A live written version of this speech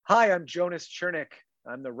Hi, I'm Jonas Chernick.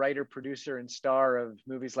 I'm the writer, producer, and star of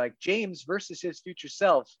movies like James versus His Future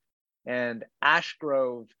Self and Ash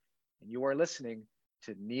Grove. And you are listening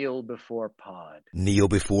to Kneel Before Pod. Kneel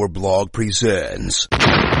Before Blog presents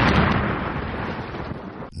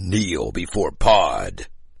Kneel Before Pod.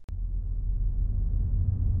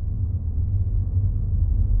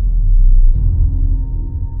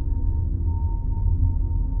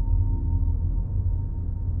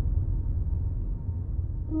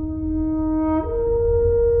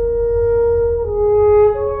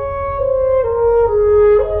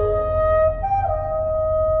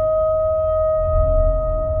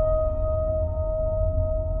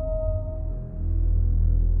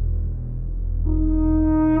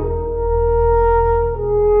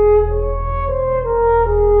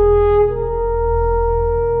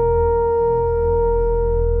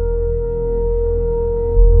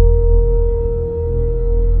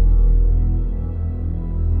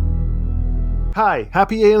 Hi,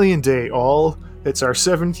 happy Alien Day, all. It's our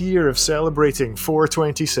 7th year of celebrating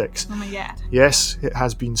 426. Oh my god. Yes, it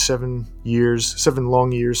has been 7 years, 7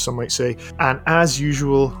 long years, some might say. And as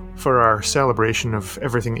usual, for our celebration of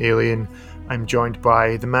everything alien, I'm joined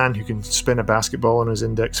by the man who can spin a basketball on his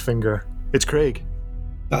index finger. It's Craig.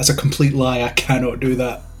 That's a complete lie. I cannot do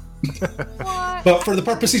that. What? But for the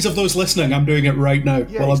purposes of those listening, I'm doing it right now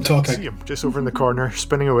while I'm talking. See him just over in the corner,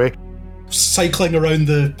 spinning away. Cycling around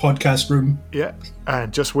the podcast room. Yeah,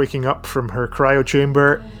 and just waking up from her cryo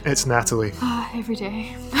chamber, it's Natalie. Every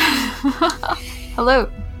day. Hello.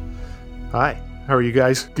 Hi, how are you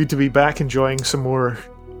guys? Good to be back enjoying some more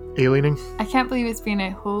aliening. I can't believe it's been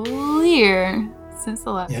a whole year since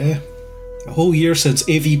the last. Yeah. A whole year since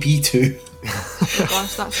AVP2. Oh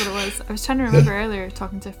gosh, that's what it was. I was trying to remember earlier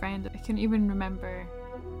talking to a friend. I couldn't even remember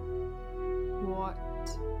what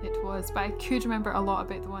it was, but I could remember a lot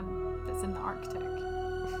about the one that's in the Arctic.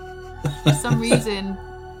 For some reason,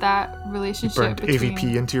 that relationship Burned between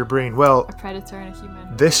AVP into your brain. Well, a predator and a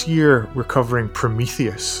human. this year we're covering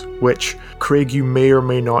Prometheus, which, Craig, you may or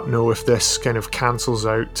may not know if this kind of cancels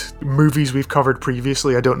out movies we've covered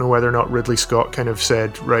previously. I don't know whether or not Ridley Scott kind of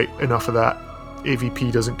said, right, enough of that.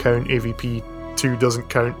 AVP doesn't count, AVP 2 doesn't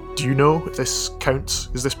count. Do you know if this counts?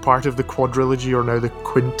 Is this part of the quadrilogy or now the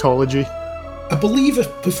quintology? I believe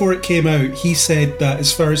before it came out, he said that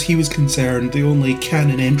as far as he was concerned, the only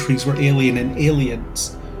canon entries were Alien and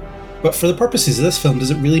Aliens. But for the purposes of this film,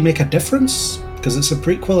 does it really make a difference? Because it's a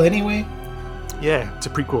prequel anyway? Yeah, it's a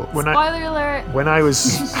prequel. Spoiler alert! When I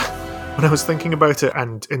was thinking about it,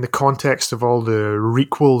 and in the context of all the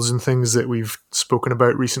requels and things that we've spoken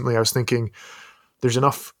about recently, I was thinking there's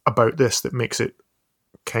enough about this that makes it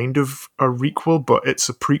kind of a requel, but it's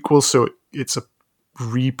a prequel, so it's a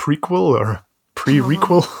re-prequel or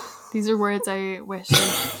pre-requel. These are words I wish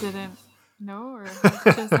I didn't know or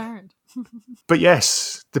just heard. But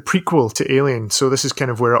yes, the prequel to Alien. So this is kind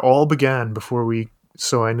of where it all began before we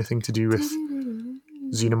saw anything to do with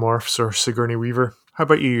xenomorphs or Sigourney Weaver. How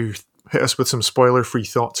about you hit us with some spoiler-free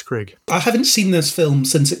thoughts, Craig? I haven't seen this film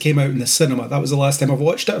since it came out in the cinema. That was the last time I've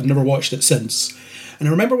watched it. I've never watched it since. And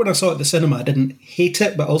I remember when I saw it at the cinema, I didn't hate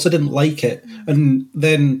it, but also didn't like it. And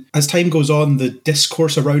then as time goes on, the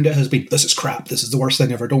discourse around it has been, this is crap, this is the worst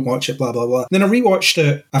thing ever, don't watch it, blah, blah, blah. Then I rewatched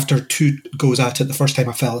it after 2 goes at it the first time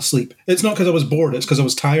I fell asleep. It's not because I was bored, it's because I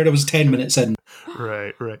was tired. I was 10 minutes in.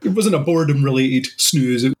 Right. It wasn't a boredom-related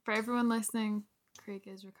snooze. For everyone listening, Craig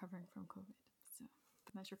is recovering from COVID. So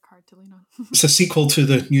that's your card to lean on. It's a sequel to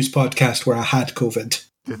the news podcast where I had COVID.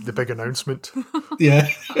 The big announcement. Yeah.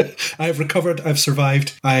 I've recovered, I've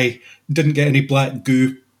survived. I didn't get any black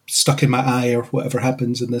goo stuck in my eye or whatever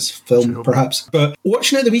happens in this film, perhaps. But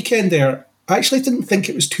watching it the weekend there, I actually didn't think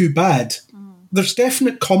it was too bad. There's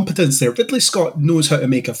definite competence there. Ridley Scott knows how to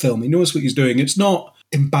make a film. He knows what he's doing. It's not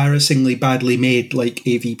embarrassingly badly made like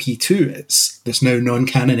AVP2. It's this now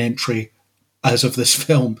non-canon entry as of this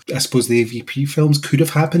film. I suppose the AVP films could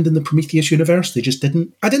have happened in the Prometheus universe. They just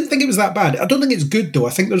didn't. I didn't think it was that bad. I don't think it's good, though.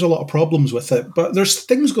 I think there's a lot of problems with it. But there's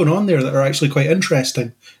things going on there that are actually quite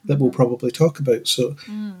interesting that we'll probably talk about. So,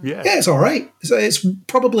 yeah, it's all right. It's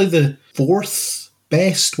probably the 4th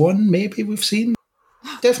best one, maybe, we've seen.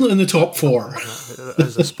 Definitely in the top 4.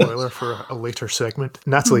 As a spoiler for a later segment.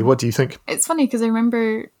 Natalie, what do you think? It's funny because I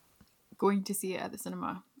remember going to see it at the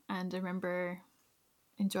cinema and I remember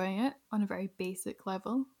enjoying it on a very basic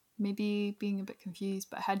level, maybe being a bit confused,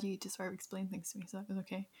 but I had you to sort of explain things to me, so that was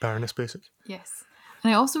okay. Baroness basic? Yes.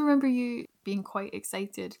 And I also remember you being quite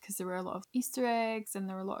excited because there were a lot of Easter eggs and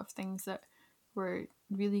there were a lot of things that were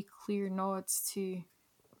really clear nods to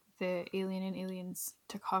the Alien and Aliens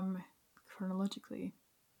to come chronologically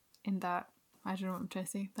in that, I don't know what I'm trying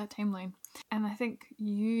to say, that timeline. And I think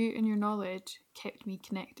you and your knowledge kept me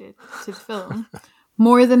connected to the film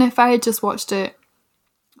more than if I had just watched it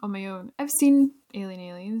on my own. I've seen Alien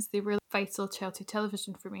Aliens. They were vital childhood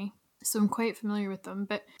television for me, so I'm quite familiar with them,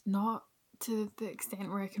 but not to the extent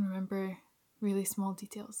where I can remember really small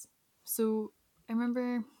details. So I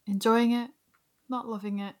remember enjoying it, not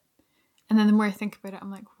loving it, and then the more I think about it,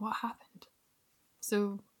 I'm like, what happened?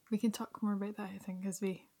 So we can talk more about that, I think, as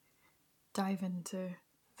we dive into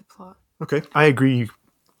the plot. Okay, I agree.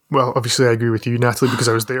 Well, obviously I agree with you, Natalie, because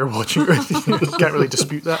I was there watching it with you. Can't really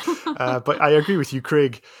dispute that. But I agree with you,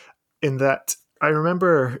 Craig, in that I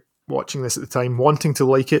remember watching this at the time, wanting to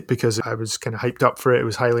like it because I was kind of hyped up for it. It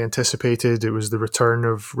was highly anticipated. It was the return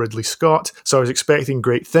of Ridley Scott. So I was expecting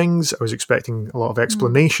great things. I was expecting a lot of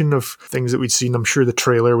explanation of things that we'd seen. I'm sure the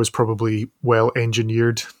trailer was probably well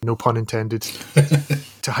engineered, no pun intended,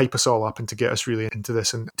 to hype us all up and to get us really into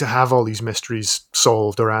this and to have all these mysteries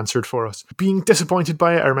solved or answered for us. Being disappointed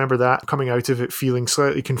by it, I remember that, coming out of it feeling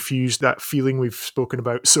slightly confused, that feeling we've spoken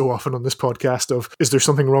about so often on this podcast of, is there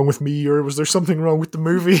something wrong with me or was there something wrong with the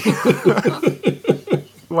movie?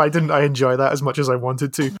 Why didn't I enjoy that as much as I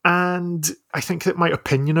wanted to? And I think that my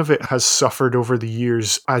opinion of it has suffered over the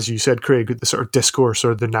years. As you said, Craig, the sort of discourse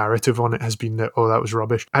or the narrative on it has been that, oh, that was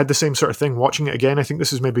rubbish. I had the same sort of thing watching it again. I think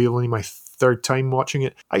this is maybe only my third time watching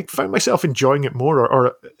it. I found myself enjoying it more,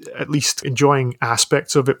 or at least enjoying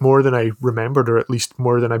aspects of it more than I remembered, or at least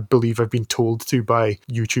more than I believe I've been told to by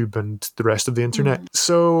YouTube and the rest of the internet.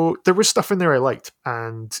 So there was stuff in there I liked,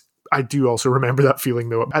 and I do also remember that feeling,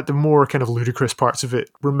 though, at the more kind of ludicrous parts of it,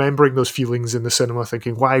 remembering those feelings in the cinema,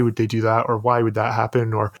 thinking, why would they do that? Or why would that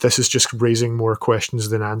happen? Or this is just raising more questions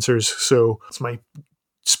than answers. So it's my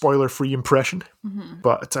spoiler-free impression.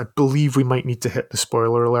 But I believe we might need to hit the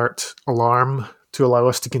spoiler alert alarm to allow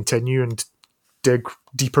us to continue and dig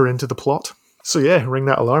deeper into the plot. So yeah, ring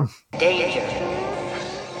that alarm. Danger.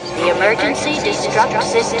 The emergency destruct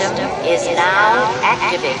system is now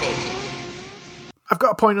activated. I've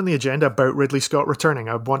got a point on the agenda about Ridley Scott returning.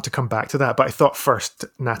 I want to come back to that, but I thought first,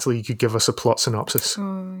 Natalie, you could give us a plot synopsis.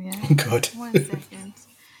 Oh, yeah. Good. 1 second.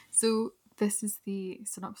 So this is the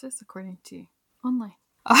synopsis according to online.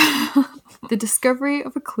 The discovery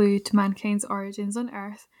of a clue to mankind's origins on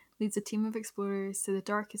Earth leads a team of explorers to the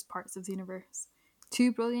darkest parts of the universe.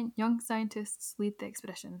 2 brilliant young scientists lead the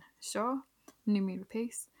expedition. Shaw, Noomi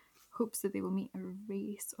Rapace, hopes that they will meet a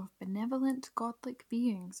race of benevolent, godlike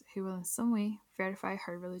beings who will in some way verify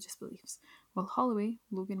her religious beliefs, while Holloway,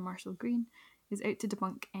 Logan Marshall Green, is out to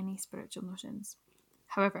debunk any spiritual notions.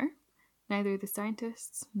 However, neither the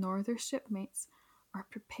scientists nor their shipmates are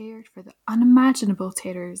prepared for the unimaginable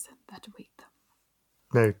terrors that await them.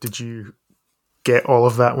 Now, did you get all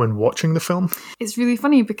of that when watching the film? It's really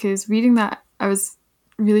funny because reading that, I was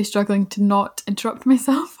really struggling to not interrupt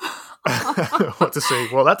myself. What to say?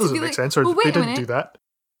 Well, that doesn't make sense, or they didn't do that.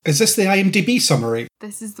 Is this the IMDb summary?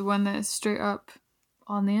 This is the one that is straight up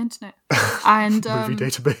on the internet. And Movie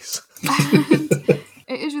database. and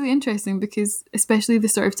it is really interesting because especially the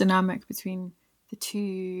sort of dynamic between the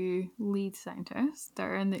 2 lead scientists that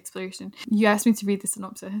are in the exploration. You asked me to read the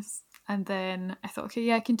synopsis and then I thought, okay,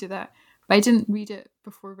 yeah, I can do that. But I didn't read it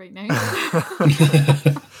before right now.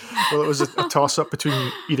 Well, it was a toss-up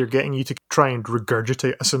between either getting you to try and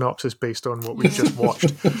regurgitate a synopsis based on what we've just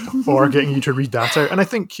watched or getting you to read that out. And I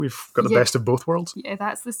think we've got the best of both worlds. Yeah,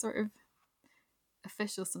 that's the sort of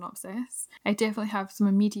official synopsis. I definitely have some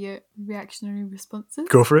immediate reactionary responses.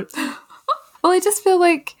 Go for it. Well, I just feel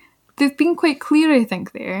like they've been quite clear, I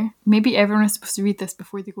think, there. Maybe everyone is supposed to read this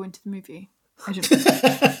before they go into the movie. I don't know.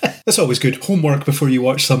 That's always good. Homework before you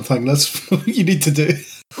watch something. That's what you need to do.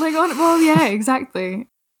 Well, yeah, exactly.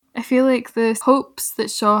 I feel like the hopes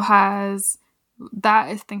that Shaw has, that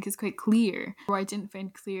I think is quite clear. What I didn't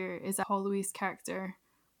find clear is that Holloway's character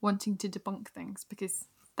wanting to debunk things, because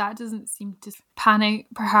that doesn't seem to pan out,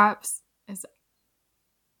 perhaps, as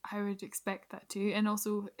I would expect that to. And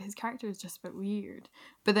also, his character is just a bit weird.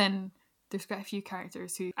 But then there's quite a few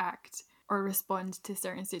characters who act or respond to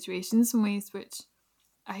certain situations in ways which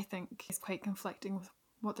I think is quite conflicting with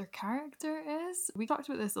what their character is. We talked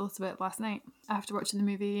about this a little bit last night after watching the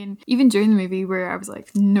movie, and even during the movie, where I was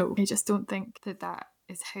like, no, I just don't think that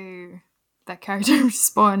is how that character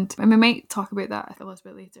respond. And we might talk about that a little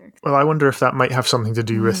bit later. Well, I wonder if that might have something to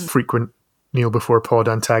do with frequent Neil Before Pod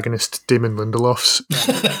antagonist Damon Lindelof's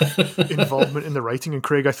involvement in the writing. And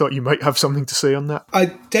Craig, I thought you might have something to say on that.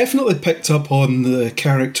 I definitely picked up on the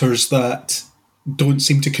characters that don't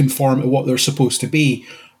seem to conform to what they're supposed to be.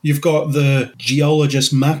 You've got the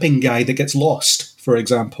geologist mapping guy that gets lost, for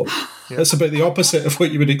example. Yeah. That's about the opposite of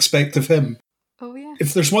what you would expect of him. Oh, yeah.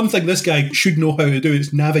 if there's one thing this guy should know how to do,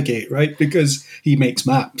 it's navigate, right? Because he makes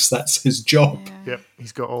maps. That's his job. Yeah. Yep,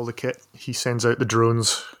 he's got all the kit. He sends out the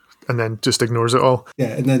drones and then just ignores it all.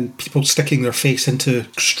 Yeah, and then people sticking their face into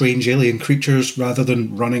strange alien creatures rather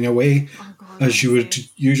than running away, as you would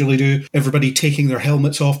usually do. Everybody taking their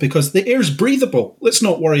helmets off because the air's breathable. Let's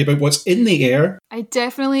not worry about what's in the air. I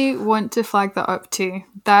definitely want to flag that up too.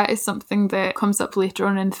 That is something that comes up later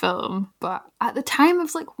on in the film. But at the time, I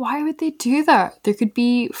was like, why would they do that? There could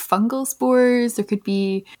be fungal spores. There could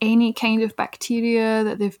be any kind of bacteria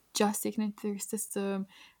that they've just taken into their system.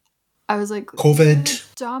 I was like, COVID. the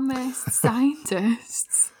dumbest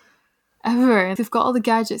scientists ever. They've got all the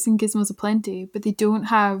gadgets and gizmos aplenty, but they don't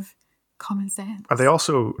have common sense. And they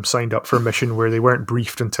also signed up for a mission where they weren't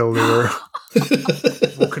briefed until they were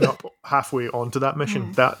woken up halfway onto that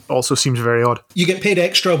mission. That also seems very odd. You get paid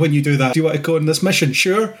extra when you do that. Do you want to go on this mission?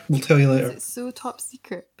 Sure, we'll tell you later. It's so top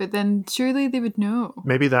secret, but then surely they would know.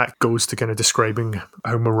 Maybe that goes to kind of describing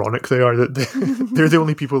how moronic they are, that they're the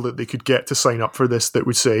only people that they could get to sign up for this that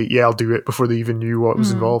would say, yeah, I'll do it, before they even knew what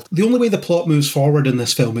was involved. The only way the plot moves forward in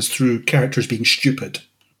this film is through characters being stupid.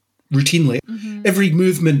 Routinely. Every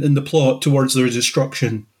movement in the plot towards their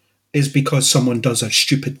destruction is because someone does a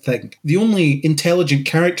stupid thing. The only intelligent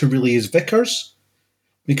character really is Vickers,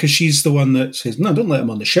 because she's the one that says, no, don't let him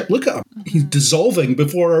on the ship. Look at him. He's dissolving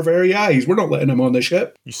before our very eyes. We're not letting him on the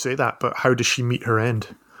ship. You say that, but how does she meet her end?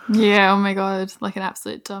 Yeah, oh my god, like an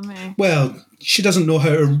absolute dummy. Well, she doesn't know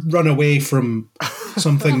how to run away from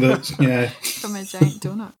something that, yeah. From a giant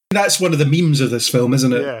donut. That's one of the memes of this film,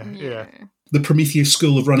 isn't it? Yeah. The Prometheus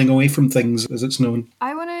school of running away from things, as it's known.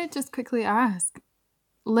 I want to just quickly ask,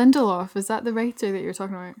 Lindelof, is that the writer that you're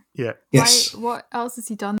talking about? Yeah. Yes. What else has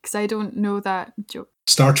he done? Because I don't know that joke.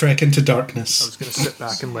 Star Trek Into I Darkness. was going to sit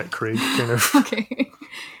back and let Craig kind of... Okay.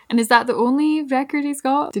 And is that the only record he's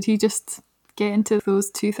got? Did he just get into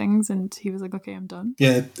those two things and he was like, okay, I'm done?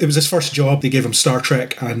 Yeah, it was his first job. They gave him Star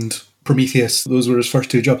Trek and Prometheus. Those were his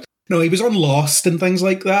first two jobs. No, he was on Lost and things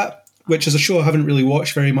like that, which is a show I haven't really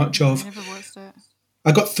watched very much of. I never watched it.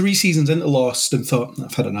 I got 3 seasons into Lost and thought,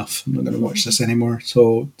 I've had enough. I'm not going to watch this anymore.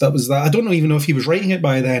 So that was that. I don't even know if he was writing it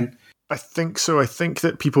by then. I think so. I think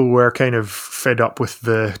that people were kind of fed up with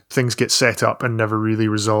the things get set up and never really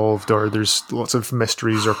resolved, or there's lots of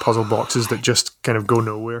mysteries or puzzle boxes that just kind of go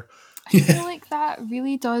nowhere. I feel like that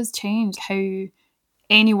really does change how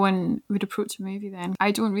anyone would approach a movie then. I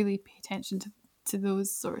don't really pay attention to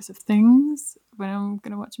those sorts of things when I'm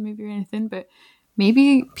going to watch a movie or anything, but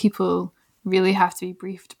maybe people really have to be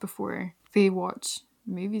briefed before they watch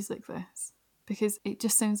movies like this, because it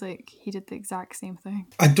just sounds like he did the exact same thing.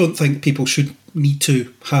 I don't think people should need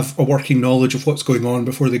to have a working knowledge of what's going on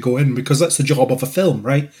before they go in, because that's the job of a film,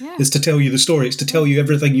 right? Yeah. Is to tell you the story. It's to tell you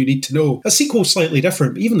everything you need to know. A sequel's slightly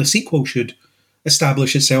different, but even the sequel should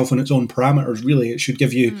establish itself on its own parameters, really. It should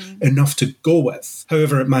give you enough to go with,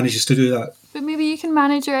 however it manages to do that. But maybe you can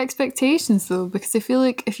manage your expectations though, because I feel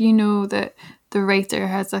like if you know that the writer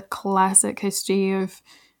has a classic history of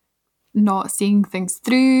not seeing things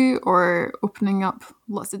through or opening up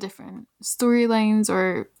lots of different storylines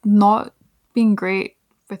or not being great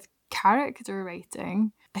with character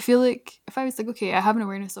writing, I feel like if I was like, okay, I have an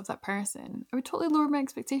awareness of that person, I would totally lower my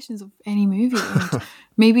expectations of any movie. And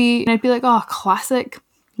maybe I'd be like, oh, classic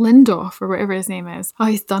Lindelof or whatever his name is. Oh,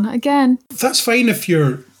 he's done it again. That's fine if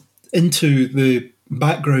you're into the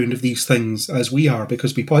background of these things, as we are,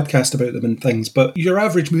 because we podcast about them and things, but your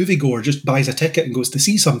average moviegoer just buys a ticket and goes to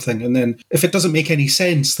see something, and then if it doesn't make any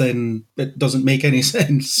sense, then it doesn't make any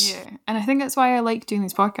sense. Yeah, and I think that's why I like doing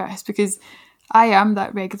these podcasts, because I am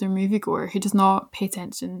that regular moviegoer who does not pay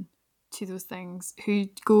attention to those things, who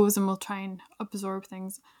goes and will try and absorb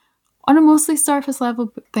things on a mostly surface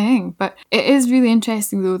level thing. But it is really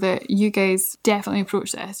interesting though that you guys definitely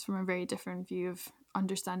approach this from a very different view of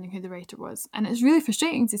understanding who the writer was, and it's really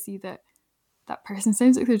frustrating to see that that person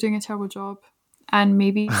sounds like they're doing a terrible job and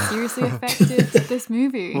maybe seriously affected this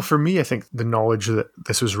movie. Well, for me, I think the knowledge that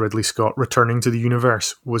this was Ridley Scott returning to the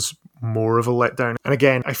universe was more of a letdown. And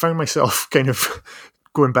again, I found myself kind of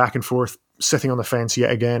going back and forth, sitting on the fence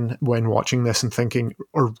yet again when watching this and thinking,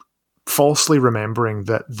 or falsely remembering,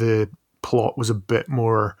 that the plot was a bit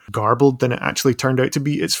more garbled than it actually turned out to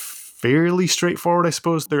be. It's fairly straightforward, I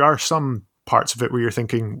suppose. There are some parts of it where you're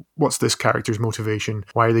thinking, what's this character's motivation?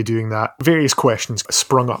 Why are they doing that? Various questions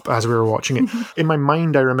sprung up as we were watching it. In my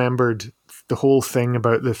mind, I remembered the whole thing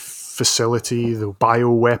about the facility, the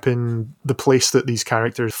bioweapon, the place that these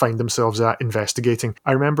characters find themselves at investigating.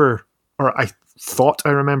 I thought I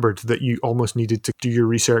remembered that you almost needed to do your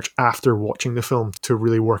research after watching the film to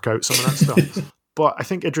really work out some of that stuff. But I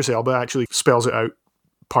think Idris Elba actually spells it out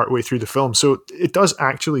partway through the film. So it does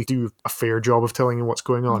actually do a fair job of telling you what's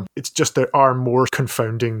going on. It's just there are more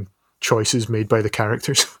confounding choices made by the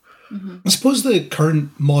characters. I suppose the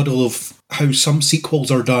current model of how some sequels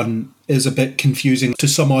are done is a bit confusing to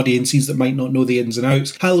some audiences that might not know the ins and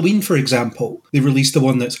outs. Halloween, for example, they released the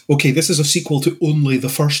one that's, okay, this is a sequel to only the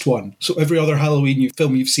first one. So every other Halloween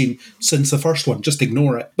film you've seen since the first one, just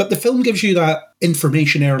ignore it. But the film gives you that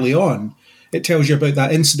information early on. It tells you about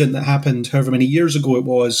that incident that happened however many years ago it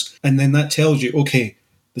was, and then that tells you, okay,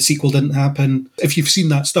 the sequel didn't happen. If you've seen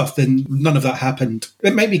that stuff, then none of that happened.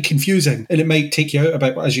 It might be confusing and it might take you out a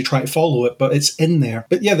bit as you try to follow it, but it's in there.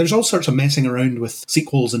 But yeah, there's all sorts of messing around with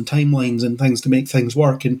sequels and timelines and things to make things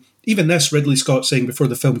work. And even this, Ridley Scott saying before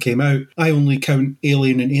the film came out, I only count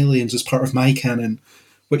Alien and Aliens as part of my canon,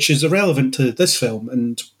 which is irrelevant to this film.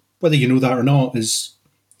 And whether you know that or not is,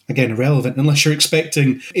 again, irrelevant, unless you're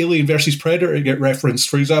expecting Alien versus Predator to get referenced.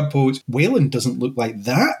 For example, Wayland doesn't look like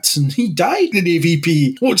that, and he died in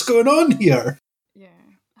AVP. What's going on here? Yeah,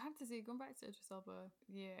 I have to say, going back to Idris Elba,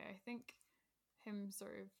 yeah, I think him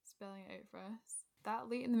sort of spelling it out for us that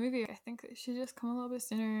late in the movie, I think it should just come a little bit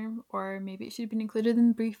sooner, or maybe it should have been included in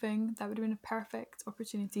the briefing. That would have been a perfect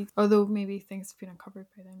opportunity. Although maybe things have been uncovered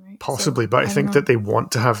by then, right? Possibly, but I think that they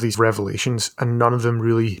want to have these revelations, and none of them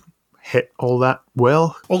really hit all that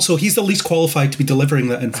well. Also, he's the least qualified to be delivering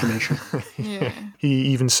that information. Yeah. He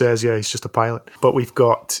even says, yeah, he's just a pilot. But we've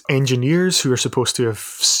got engineers who are supposed to have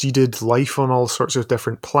seeded life on all sorts of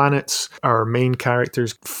different planets. Our main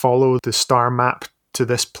characters follow the star map to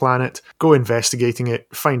this planet, go investigating it,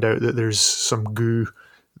 find out that there's some goo.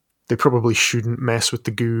 They probably shouldn't mess with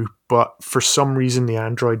the goo, but for some reason the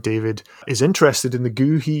android David is interested in the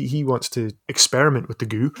goo. He wants to experiment with the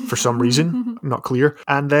goo for some reason, not clear.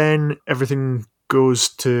 And then everything goes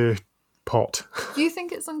to pot. Do you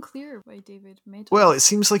think it's unclear why David made it? Well, it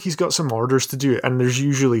seems like he's got some orders to do it, and there's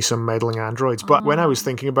usually some meddling androids. But when I was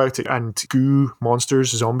thinking about it, and goo,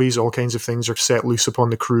 monsters, zombies, all kinds of things are set loose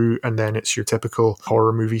upon the crew, and then it's your typical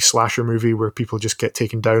horror movie, slasher movie, where people just get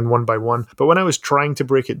taken down one by one. But when I was trying to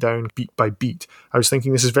break it down beat by beat, I was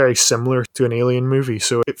thinking this is very similar to an Alien movie,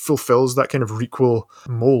 so it fulfills that kind of requel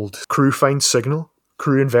mold. Crew finds signal,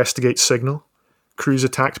 crew investigates signal, crew's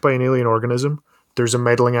attacked by an alien organism. There's a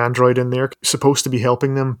meddling android in there, supposed to be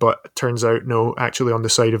helping them, but it turns out, no, actually on the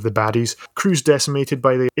side of the baddies. Crew's decimated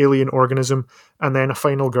by the alien organism, and then a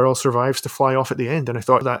final girl survives to fly off at the end. And I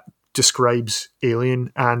thought that describes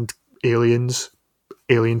Alien and Aliens,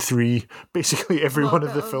 Alien 3, basically every one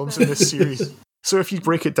of the films in this series. So if you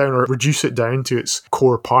break it down or reduce it down to its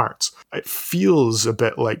core parts, it feels a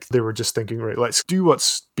bit like they were just thinking, right, let's do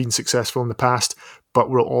what's been successful in the past, but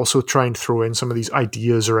we'll also try and throw in some of these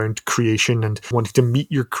ideas around creation and wanting to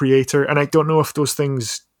meet your creator. And I don't know if those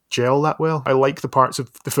things gel that well. I like the parts of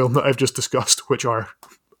the film that I've just discussed, which are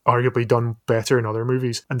arguably done better in other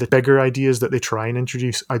movies. And the bigger ideas that they try and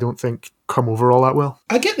introduce, I don't think come over all that well.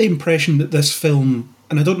 I get the impression that this film,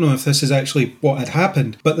 and I don't know if this is actually what had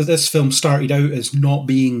happened, but that this film started out as not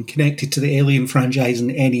being connected to the Alien franchise in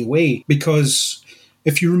any way. Because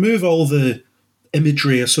if you remove all the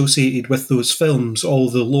imagery associated with those films, all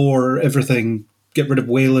the lore, everything, get rid of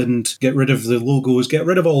Wayland, get rid of the logos, get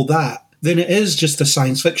rid of all that, then it is just a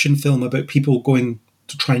science fiction film about people going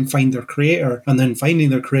to try and find their creator, and then finding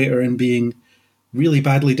their creator and being really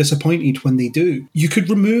badly disappointed when they do. You could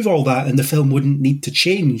remove all that and the film wouldn't need to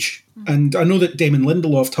change. And I know that Damon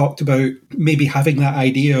Lindelof talked about maybe having that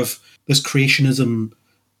idea of this creationism,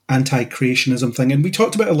 anti-creationism thing. And we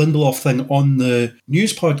talked about a Lindelof thing on the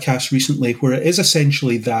news podcast recently, where it is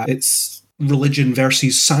essentially that. It's religion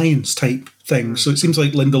versus science type thing. So it seems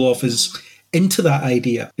like Lindelof is into that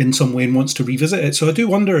idea in some way and wants to revisit it. So I do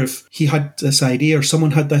wonder if he had this idea or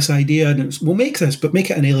someone had this idea and it was, we'll make this, but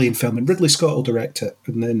make it an Alien film and Ridley Scott will direct it.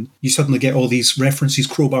 And then you suddenly get all these references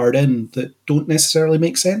crowbarred in that don't necessarily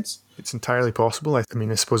make sense. It's entirely possible. I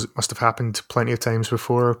mean, I suppose it must have happened plenty of times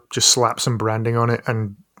before. Just slap some branding on it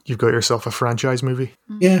and you've got yourself a franchise movie.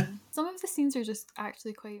 Yeah. Some of the scenes are just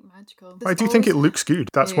actually quite magical. I do think it looks good.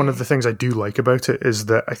 That's one of the things I do like about it, is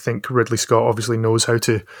that I think Ridley Scott obviously knows how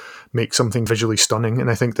to make something visually stunning, and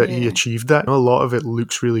I think that he achieved that. A lot of it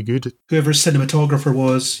looks really good. Whoever cinematographer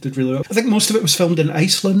was did really well. I think most of it was filmed in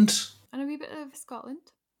Iceland. And a wee bit of Scotland.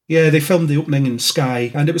 Yeah, they filmed the opening in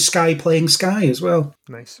Skye, and it was Skye playing Skye as well.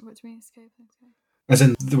 Nice. What do you mean, Skye playing Skye? As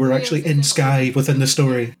in, they were actually in Skye within the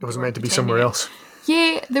story. It wasn't meant to be somewhere else.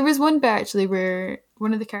 Yeah, there was one bit actually where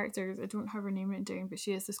one of the characters, I don't have her name written down, but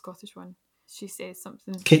she is the Scottish one. She says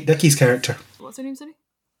something. Kate Dickie's character. What's her name, sorry?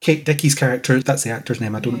 Kate Dickie's character, that's the actor's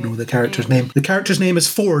name. I don't know the character's name. The character's name is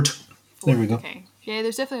Ford. There we go. Okay. Yeah,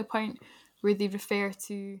 there's definitely a point where they refer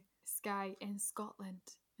to Skye in Scotland.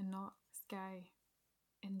 and not Sky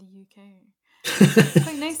in the UK. It's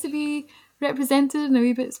quite nice to be represented and a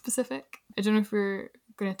wee bit specific. I don't know if we're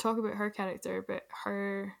going to talk about her character, but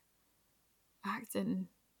her acting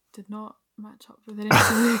did not match up with the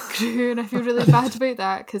rest of the crew, and I feel really bad about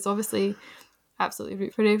that, because obviously absolutely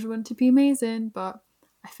root for everyone to be amazing, but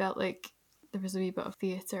I felt like there was a wee bit of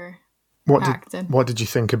theatre acting. What did you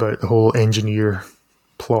think about the whole engineer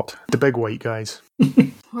plot? The big white guys.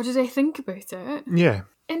 What did I think about it? Yeah.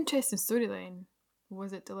 Interesting storyline.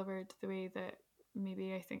 Was it delivered the way that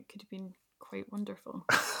maybe I think could have been quite wonderful?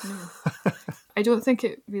 No. I don't think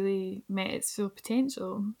it really met its full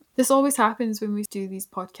potential. This always happens when we do these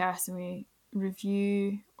podcasts and we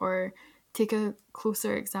review or take a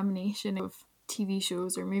closer examination of TV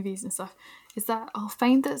shows or movies and stuff, is that I'll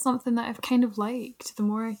find that something that I've kind of liked, the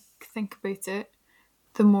more I think about it,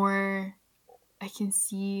 the more I can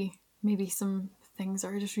see maybe some things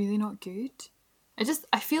are just really not good.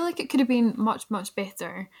 I feel like it could have been much, much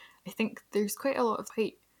better. I think there's quite a lot of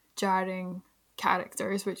quite jarring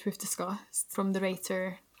characters, which we've discussed from the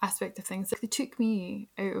writer aspect of things. They took me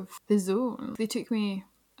out of the zone. They took me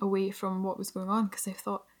away from what was going on, because I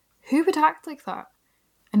thought, who would act like that?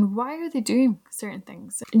 And why are they doing certain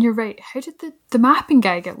things? And you're right, how did the mapping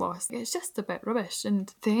guy get lost? It's just a bit rubbish.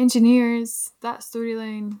 And the engineers, that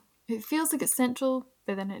storyline, it feels like it's central,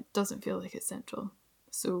 but then it doesn't feel like it's central.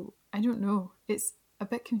 So I don't know. It's a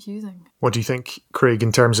bit confusing. What do you think, Craig,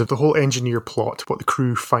 in terms of the whole engineer plot, what the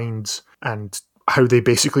crew finds and how they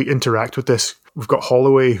basically interact with this? We've got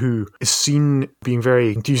Holloway, who is seen being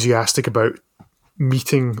very enthusiastic about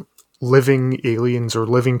meeting living aliens or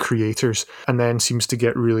living creators, and then seems to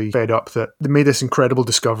get really fed up that they made this incredible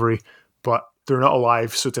discovery, but they're not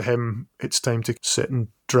alive, so to him it's time to sit and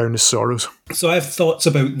drown his sorrows. So I have thoughts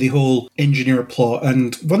about the whole engineer plot,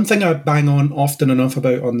 and one thing I bang on often enough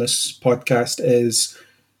about on this podcast is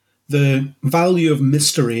the value of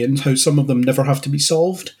mystery and how some of them never have to be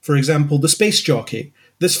solved. For example, the space jockey.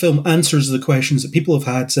 This film answers the questions that people have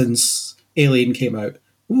had since Alien came out.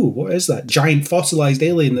 Ooh, what is that? Giant fossilized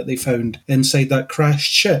alien that they found inside that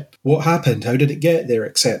crashed ship. What happened? How did it get there,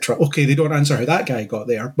 etc.? Okay, they don't answer how that guy got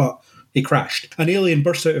there, but he crashed. An alien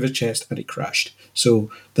burst out of his chest and he crashed. So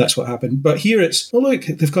that's what happened. But here it's, oh look,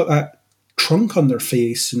 they've got that trunk on their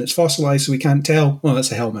face and it's fossilized so we can't tell. Well,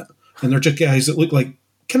 that's a helmet. And they're just guys that look like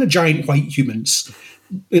kind of giant white humans.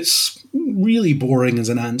 It's really boring as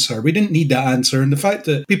an answer. We didn't need that answer. And the fact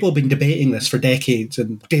that people have been debating this for decades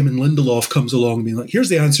and Damon Lindelof comes along being like, here's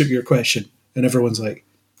the answer to your question. And everyone's like,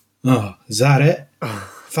 oh, is that it?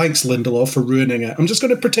 Thanks, Lindelof, for ruining it. I'm just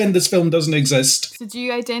going to pretend this film doesn't exist. Did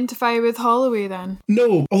you identify with Holloway then?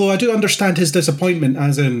 No, although I do understand his disappointment,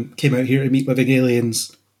 as in came out here to meet living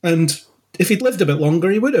aliens. And if he'd lived a bit longer,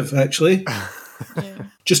 he would have, actually. Yeah.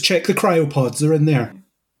 Just check the cryopods, they're in there.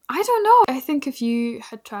 I don't know. I think if you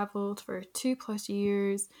had travelled for 2+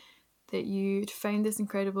 years, that you'd found this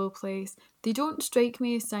incredible place. They don't strike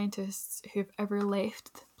me as scientists who've ever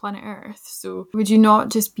left planet Earth. So would you not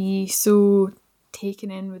just be so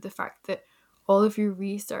taken in with the fact that all of your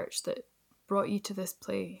research that brought you to this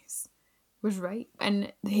place was right?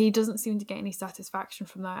 And he doesn't seem to get any satisfaction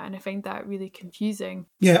from that, and I find that really confusing.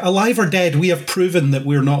 Yeah, alive or dead, we have proven that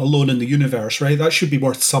we're not alone in the universe, right? That should be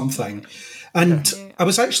worth something. And Yeah. I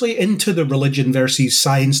was actually into the religion versus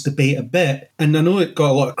science debate a bit, and I know it got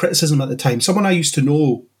a lot of criticism at the time. Someone I used to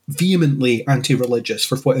know, vehemently anti-religious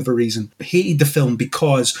for whatever reason, hated the film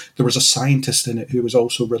because there was a scientist in it who was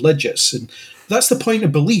also religious. And that's the point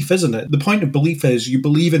of belief, isn't it? The point of belief is you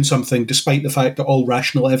believe in something despite the fact that all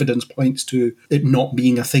rational evidence points to it not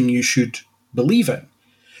being a thing you should believe in.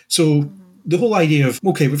 So the whole idea of,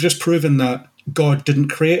 okay, we've just proven that God didn't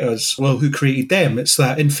create us. Well, who created them? It's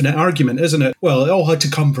that infinite argument, isn't it? Well, it all had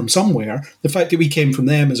to come from somewhere. The fact that we came from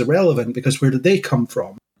them is irrelevant because where did they come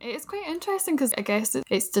from? It's quite interesting because I guess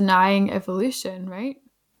it's denying evolution, right?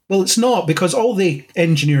 Well, it's not, because all the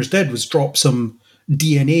engineers did was drop some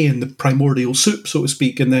DNA in the primordial soup, so to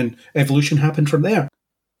speak, and then evolution happened from there.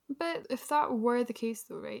 But if that were the case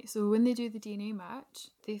though, right? So when they do the DNA match,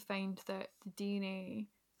 they find that the DNA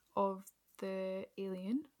of the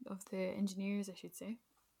alien, of the engineers, I should say,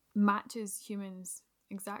 matches humans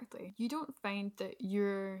exactly. You don't find that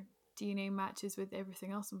your DNA matches with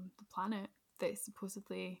everything else on the planet that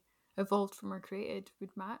supposedly evolved from or created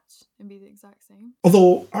would match and be the exact same.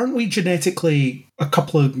 Although, aren't we genetically a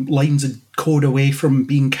couple of lines of code away from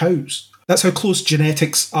being cows? That's how close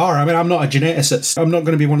genetics are. I mean, I'm not a geneticist. I'm not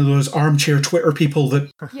going to be one of those armchair Twitter people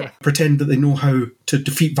that Yeah. pretend that they know how to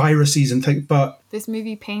defeat viruses and things, but This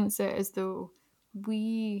movie paints it as though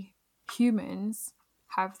we humans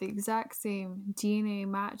have the exact same DNA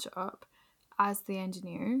matchup as the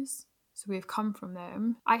engineers, so we've come from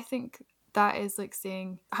them. I think that is like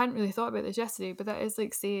saying, I hadn't really thought about this yesterday, but that is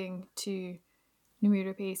like saying to Noomi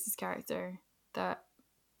Rapace's character that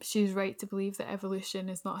she's right to believe that evolution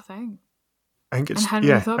is not a thing. I think it's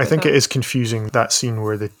I think it is confusing, that scene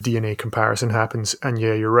where the DNA comparison happens. And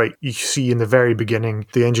yeah, you're right. You see in the very beginning,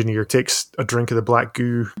 the engineer takes a drink of the black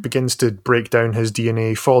goo, begins to break down his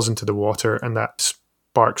DNA, falls into the water, and that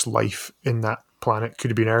sparks life in that planet.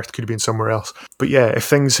 Could have been Earth, could have been somewhere else. But yeah, if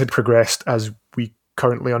things had progressed as we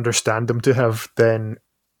currently understand them to have, then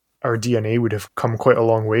our DNA would have come quite a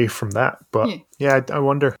long way from that. But yeah, I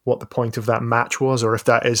wonder what the point of that match was, or if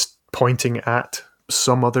that is pointing at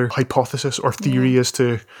some other hypothesis or theory as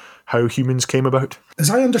to how humans came about. As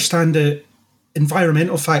I understand it,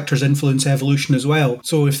 environmental factors influence evolution as well.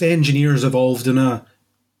 So if the engineers evolved in a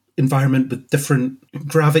environment with different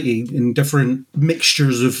gravity and different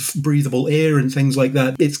mixtures of breathable air and things like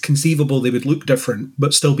that, it's conceivable they would look different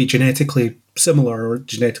but still be genetically similar or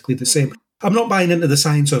genetically the same. I'm not buying into the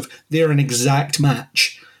science of they're an exact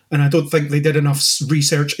match, and I don't think they did enough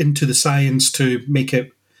research into the science to make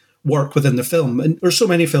it work within the film. And there's so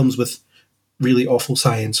many films with really awful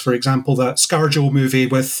science. For example, that ScarJo movie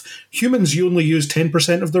with humans, you only use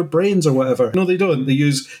 10% of their brains or whatever. No, they don't. They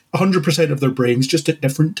use 100% of their brains just at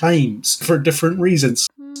different times for different reasons.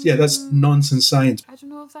 Yeah, that's nonsense science. I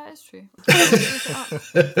don't know if that is true.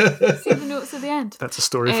 See the notes at the end. That's a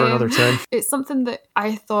story for another time. It's something that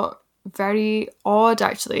I thought very odd,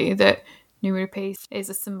 actually, that Noomi Rapace is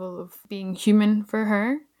a symbol of being human for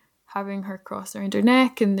her, having her cross around her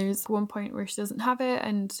neck, and there's one point where she doesn't have it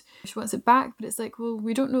and she wants it back, but it's like, well,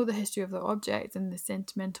 we don't know the history of the object and the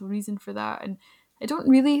sentimental reason for that, and I don't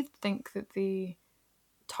really think that they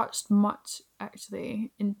touched much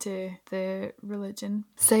actually into the religion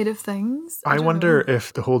side of things. I wonder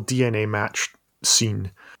if the whole DNA match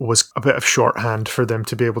scene was a bit of shorthand for them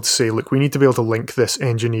to be able to say, look, we need to be able to link this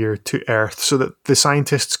engineer to Earth so that the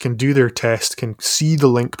scientists can do their test, can see the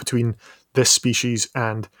link between this species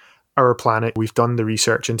and our planet. We've done the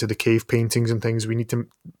research into the cave paintings and things. We need to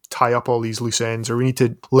tie up all these loose ends, or we need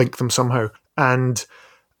to link them somehow. And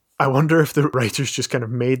I wonder if the writers just kind of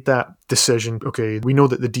made that decision. Okay, we know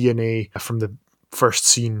that the DNA from the first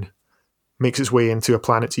scene makes its way into a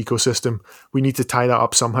planet's ecosystem. We need to tie that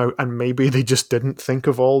up somehow. And maybe they just didn't think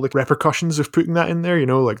of all the repercussions of putting that in there. You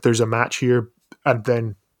know, like there's a match here, and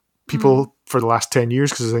then people for the last 10 years,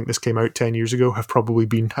 because I think this came out 10 years ago, have probably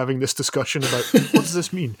been having this discussion about what does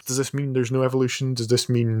this mean? Does this mean there's no evolution? Does this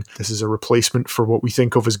mean this is a replacement for what we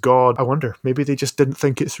think of as God? I wonder, maybe they just didn't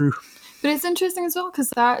think it through. But it's interesting as well, because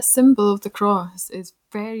that symbol of the cross is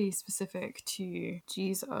very specific to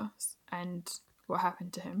Jesus and what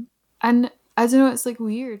happened to him. And I don't know, it's like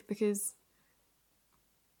weird because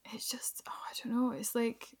it's just, I don't know, it's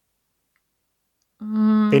like...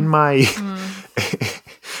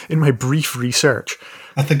 In my brief research,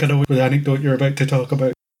 I think I know the anecdote you're about to talk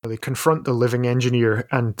about. They confront the living engineer,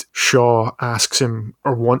 and Shaw asks him,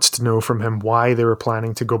 or wants to know from him, why they were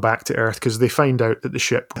planning to go back to Earth, because they find out that the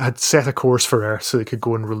ship had set a course for Earth so they could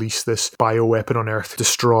go and release this bioweapon on Earth,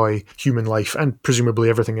 destroy human life and presumably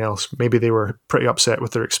everything else. Maybe they were pretty upset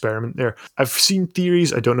with their experiment there. I've seen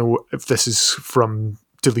theories, I don't know if this is from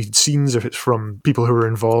deleted scenes, if it's from people who were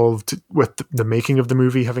involved with the making of the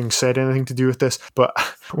movie having said anything to do with this, but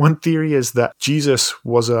one theory is that Jesus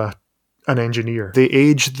was an engineer. They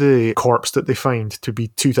age the corpse that they find to be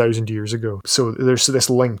 2,000 years ago. So there's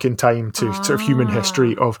this link in time to sort of human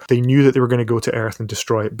history of they knew that they were going to go to Earth and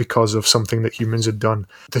destroy it because of something that humans had done.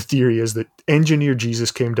 The theory is that engineer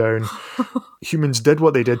Jesus came down, humans did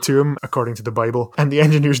what they did to him according to the Bible, and the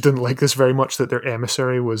engineers didn't like this very much that their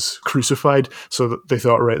emissary was crucified, so that they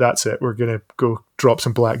thought, right, that's it, we're going to go drop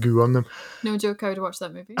some black goo on them. No joke, I would watch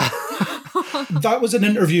that movie. That was an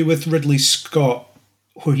interview with Ridley Scott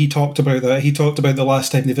where he talked about that. He talked about the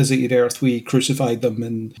last time they visited Earth, we crucified them,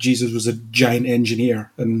 and Jesus was a giant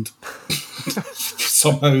engineer, and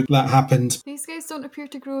somehow that happened. These guys don't appear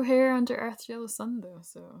to grow hair under Earth's yellow sun, though,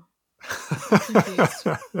 so...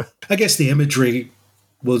 I guess the imagery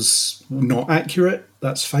was not accurate.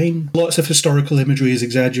 That's fine. Lots of historical imagery is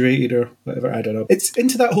exaggerated or whatever. I don't know. It's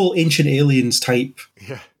into that whole ancient aliens type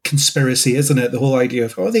conspiracy, isn't it? The whole idea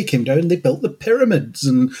of, they came down, they built the pyramids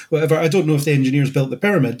and whatever. I don't know if the engineers built the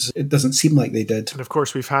pyramids. It doesn't seem like they did. And of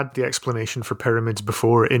course, we've had the explanation for pyramids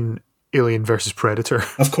before in Alien vs. Predator.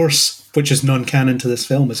 Of course, which is non-canon to this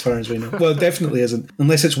film as far as we know. Well, it definitely isn't,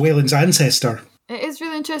 unless it's Wayland's ancestor. It is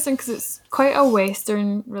really interesting because it's quite a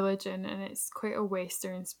Western religion, and it's quite a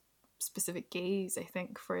Western specific gaze, I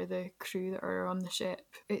think, for the crew that are on the ship.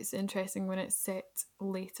 It's interesting when it's set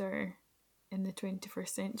later in the 21st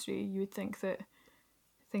century, you would think that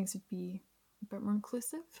things would be a bit more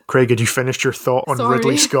inclusive. Craig, had you finished your thought on Sorry.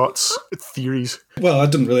 Ridley Scott's theories? Well, I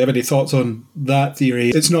didn't really have any thoughts on that theory.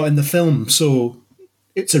 It's not in the film, so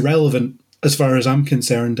it's irrelevant as far as I'm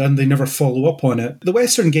concerned, and they never follow up on it. The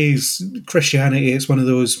Western gaze, Christianity, it's one of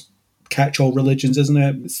those catch-all religions, isn't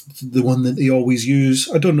it? It's the one that they always use.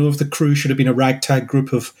 I don't know if the crew should have been a ragtag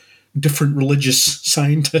group of different religious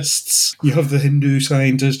scientists. You have the Hindu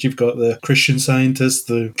scientist, you've got the Christian scientist,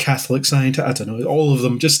 the Catholic scientist, I don't know, all of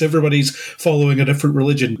them, just everybody's following a different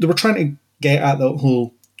religion. They were trying to get at that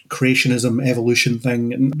whole creationism, evolution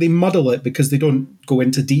thing, and they muddle it because they don't go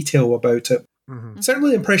into detail about it. Mm-hmm.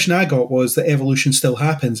 Certainly the impression I got was that evolution still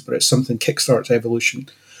happens, but it's something kickstarts evolution.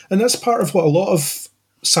 And that's part of what a lot of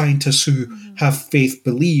scientists who have faith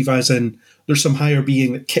believe, as in there's some higher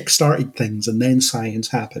being that kick-started things and then science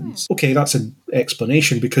happens. Okay, that's an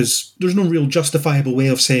explanation because there's no real justifiable way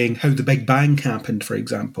of saying how the Big Bang happened, for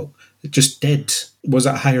example. It just did. Was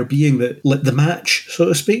it a higher being that lit the match, so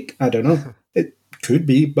to speak? I don't know. It could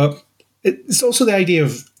be, but it's also the idea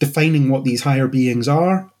of defining what these higher beings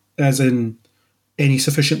are, as in any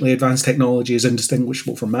sufficiently advanced technology is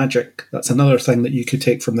indistinguishable from magic. That's another thing that you could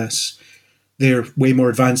take from this. They're way more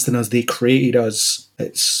advanced than us. They created us.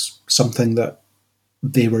 It's something that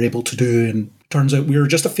they were able to do, and turns out we were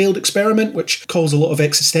just a failed experiment, which calls a lot of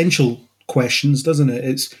existential questions, doesn't it?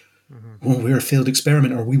 It's, we're a failed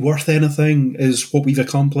experiment. Are we worth anything? Is what we've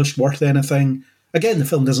accomplished worth anything? Again, the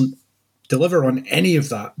film doesn't deliver on any of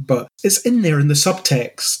that, but it's in there in the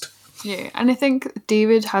subtext. Yeah, and I think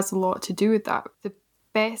David has a lot to do with that. The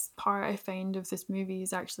best part I find of this movie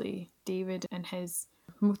is actually David and his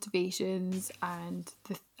motivations and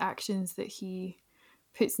the actions that he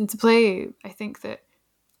puts into play. I think that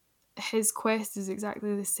his quest is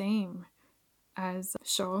exactly the same as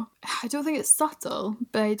Shaw. I don't think it's subtle,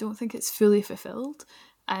 but I don't think it's fully fulfilled,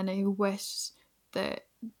 and I wish that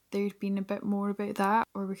there'd been a bit more about that,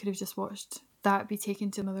 or we could have just watched that be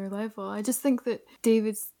taken to another level. I just think that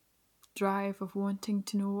David's drive of wanting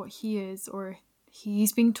to know what he is, or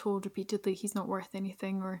he's being told repeatedly he's not worth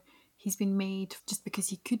anything, or he's been made just because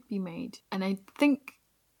he could be made. And I think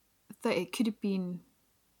that it could have been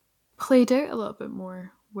played out a little bit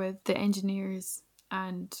more with the engineers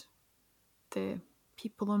and the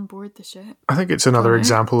people on board the ship. I think it's another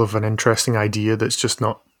example of an interesting idea that's just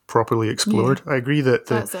not properly explored. Yeah. I agree that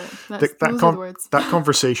that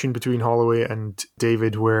conversation between Holloway and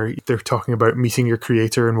David, where they're talking about meeting your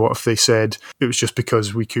creator and what if they said it was just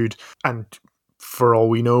because we could, and for all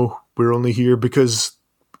we know we're only here because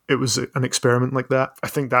it was an experiment like that. I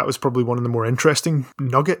think that was probably one of the more interesting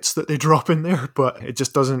nuggets that they drop in there, but it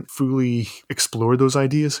just doesn't fully explore those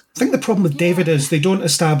ideas. I think the problem with David is they don't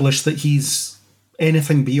establish that he's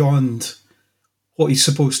anything beyond what he's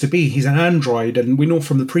supposed to be. He's an android, and we know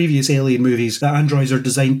from the previous Alien movies that androids are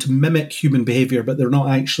designed to mimic human behaviour, but they're not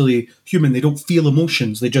actually human. They don't feel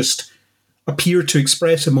emotions. They just appear to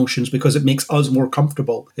express emotions because it makes us more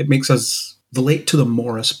comfortable. It makes us relate to them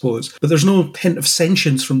more, I suppose. But there's no hint of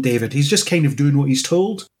sentience from David. He's just kind of doing what he's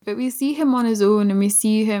told. But we see him on his own, and we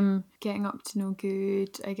see him getting up to no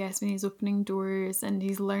good, I guess, when he's opening doors, and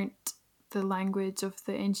he's learnt the language of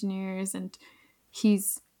the engineers, and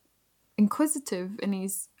he's inquisitive, and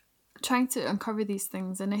he's trying to uncover these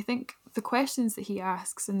things. And I think the questions that he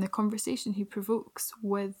asks and the conversation he provokes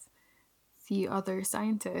with the other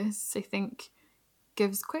scientists, I think,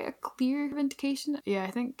 gives quite a clear indication. Yeah,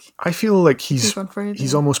 I feel like he's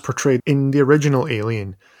almost portrayed in the original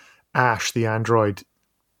Alien. Ash, the android,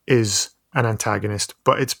 is an antagonist,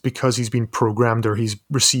 but it's because he's been programmed or he's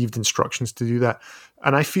received instructions to do that.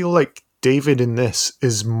 And I feel like David in this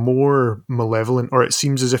is more malevolent, or it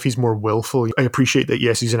seems as if he's more willful. I appreciate that,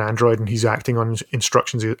 yes, he's an android and he's acting on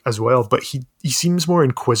instructions as well, but he seems more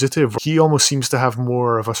inquisitive. He almost seems to have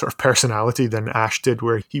more of a sort of personality than Ash did,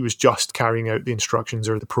 where he was just carrying out the instructions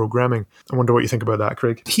or the programming. I wonder what you think about that,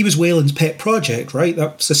 Craig. He was Weyland's pet project, right?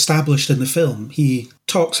 That's established in the film. He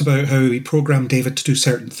talks about how he programmed David to do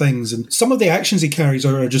certain things, and some of the actions he carries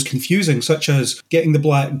are just confusing, such as getting the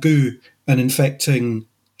black goo and infecting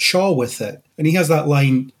Shaw with it. And he has that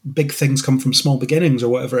line, big things come from small beginnings, or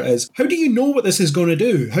whatever it is. How do you know what this is going to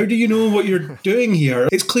do? How do you know what you're doing here?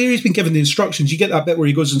 It's clear he's been given the instructions. You get that bit where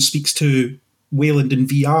he goes and speaks to Weyland in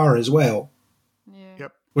VR as well. Yeah.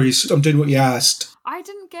 Yep. Where he's, I'm doing what you asked. I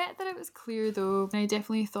didn't get that it was clear, though. I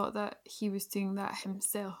definitely thought that he was doing that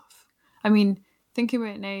himself. I mean, thinking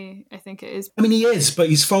about it now, I think it is. I mean, he is, but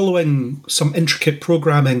he's following some intricate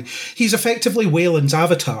programming. He's effectively Weyland's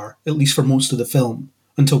avatar, at least for most of the film,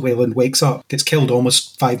 until Weyland wakes up, gets killed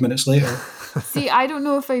almost 5 minutes later. See, I don't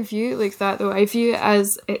know if I view it like that, though. I view it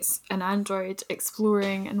as it's an android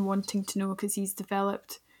exploring and wanting to know because he's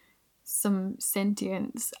developed some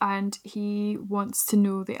sentience and he wants to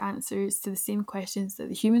know the answers to the same questions that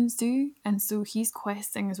the humans do. And so he's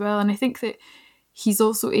questing as well. And I think that he's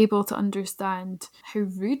also able to understand how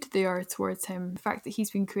rude they are towards him. The fact that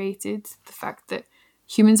he's been created, the fact that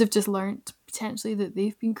humans have just learnt potentially that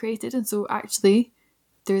they've been created. And so actually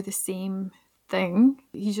they're the same thing.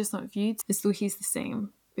 He's just not viewed as though he's the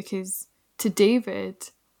same because to David,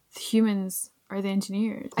 the humans are the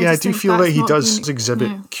engineers. I do feel that he does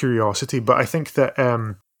exhibit curiosity, but I think that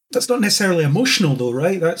that's not necessarily emotional though,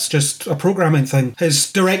 right? That's just a programming thing.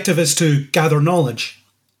 His directive is to gather knowledge.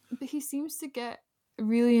 But he seems to get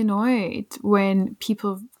really annoyed when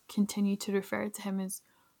people continue to refer to him as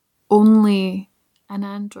only an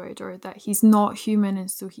android or that he's not human and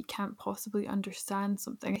so he can't possibly understand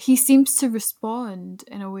something. He seems to respond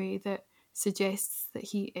in a way that suggests that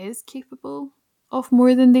he is capable of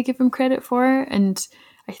more than they give him credit for, and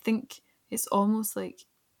I think it's almost like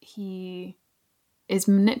he is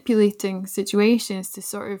manipulating situations to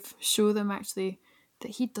sort of show them actually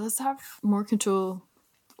that he does have more control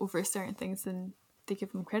over certain things than they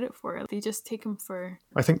give him credit for. They just take him for...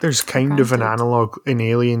 I think there's kind of an analogue in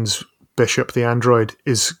Aliens. Bishop, the android,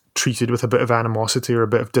 is treated with a bit of animosity or a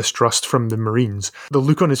bit of distrust from the Marines. The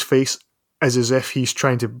look on his face is as if he's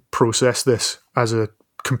trying to process this as a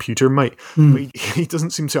computer might, but he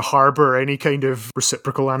doesn't seem to harbour any kind of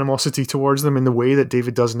reciprocal animosity towards them in the way that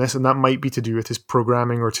David does in this, and that might be to do with his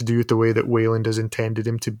programming or to do with the way that Weyland has intended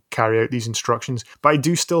him to carry out these instructions. But I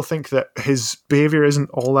do still think that his behaviour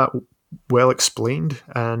isn't all that well explained,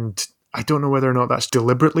 and I don't know whether or not that's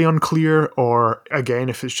deliberately unclear or, again,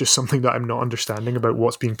 if it's just something that I'm not understanding about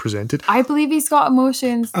what's being presented. I believe he's got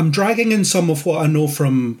emotions. I'm dragging in some of what I know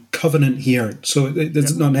from Covenant here, so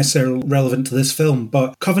it's not necessarily relevant to this film,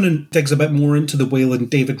 but Covenant digs a bit more into the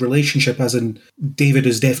Weyland-David relationship, as in David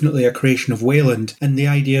is definitely a creation of Weyland, and the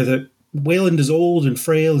idea that Weyland is old and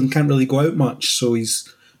frail and can't really go out much, so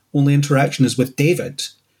his only interaction is with David.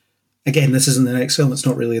 Again, this isn't the next film, it's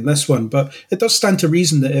not really in this one, but it does stand to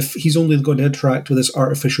reason that if he's only going to interact with this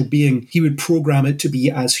artificial being, he would program it to be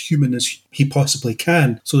as human as he possibly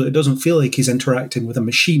can, so that it doesn't feel like he's interacting with a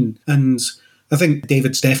machine. And I think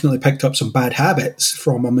David's definitely picked up some bad habits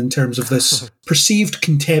from him in terms of this perceived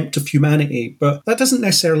contempt of humanity, but that doesn't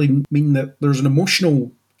necessarily mean that there's an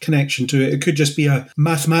emotional connection to it. It could just be a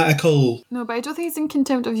mathematical... No, but I don't think he's in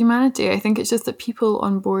contempt of humanity. I think it's just that people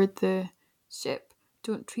on board the ship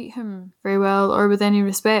don't treat him very well or with any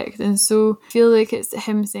respect, and so I feel like it's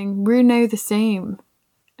him saying we're now the same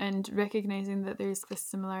and recognising that there's this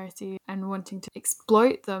similarity and wanting to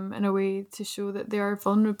exploit them in a way to show that they are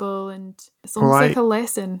vulnerable, and it's almost like a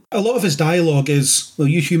lesson. A lot of his dialogue is, well,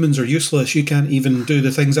 you humans are useless, you can't even do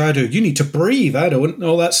the things I do, you need to breathe, I don't,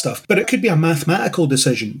 all that stuff. But it could be a mathematical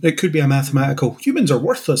decision. It could be a mathematical, humans are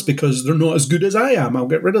worthless because they're not as good as I am, I'll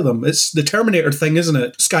get rid of them. It's the Terminator thing, isn't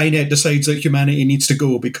it? Skynet decides that humanity needs to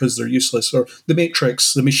go because they're useless, or the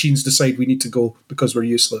Matrix, the machines decide we need to go because we're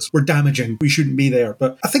useless. We're damaging, we shouldn't be there.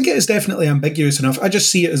 But I think it is definitely ambiguous enough. I just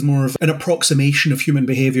see it as more of an approximation of human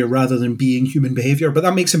behaviour rather than being human behaviour. But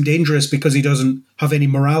that makes him dangerous because he doesn't have any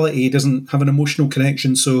morality, he doesn't have an emotional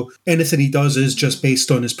connection, so anything he does is just based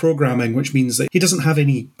on his programming, which means that he doesn't have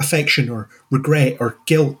any affection or regret or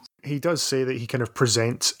guilt. He does say that he kind of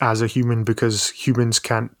presents as a human because humans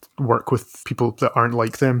can't work with people that aren't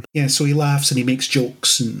like them. Yeah, so he laughs and he makes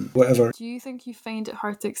jokes and whatever. Do you think you find it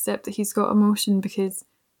hard to accept that he's got emotion because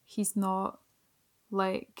he's not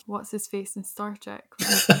like what's his face in Star Trek when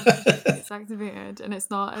it's activated and it's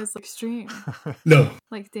not as extreme? No.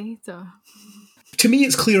 Like Data. To me,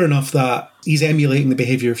 it's clear enough that he's emulating the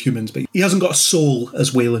behaviour of humans, but he hasn't got a soul,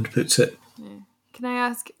 as Weyland puts it. Yeah. Can I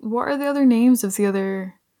ask, what are the other names of the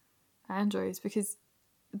other androids? Because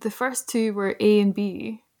the first two were A and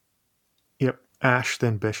B. Yep, Ash,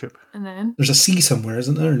 then Bishop. And then? There's a C somewhere,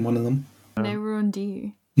 isn't there, in one of them? Now we're on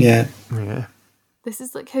D. Yeah. Yeah. This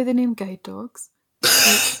is like how they name guide dogs.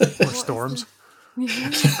 Or Storms.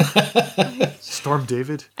 Storm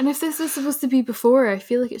David. And if this was supposed to be before, I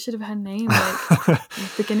feel like it should have had a name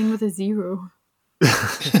like beginning with a 0.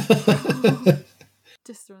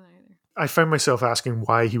 Just throwing that out there. I found myself asking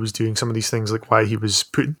why he was doing some of these things, like why he was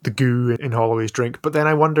putting the goo in Holloway's drink. But then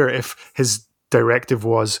I wonder if his directive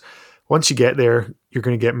was, once you get there, you're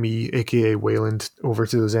going to get me, aka Weyland, over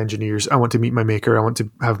to those engineers. I want to meet my maker. I want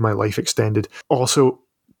to have my life extended. Also,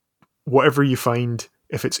 whatever you find,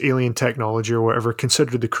 if it's alien technology or whatever,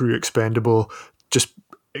 consider the crew expendable. Just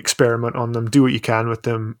experiment on them. Do what you can with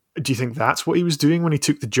them. Do you think that's what he was doing when he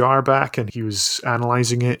took the jar back and he was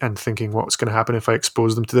analysing it and thinking what's going to happen if I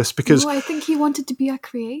expose them to this? Because no, I think he wanted to be a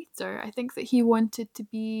creator. I think that he wanted to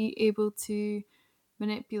be able to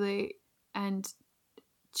manipulate and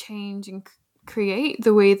change and create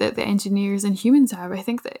the way that the engineers and humans have. I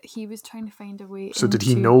think that he was trying to find a way. So did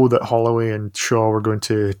he know that Holloway and Shaw were going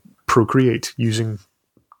to procreate using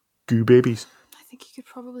goo babies? I think you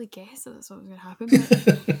could probably guess that that's what was going to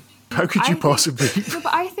happen. But how could you possibly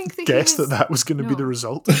but I think that guess that was going to be the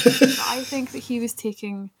result? But I think that he was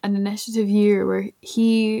taking an initiative here where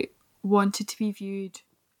he wanted to be viewed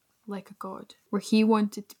like a god, where he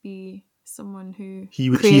wanted to be someone who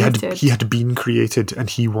he had been created and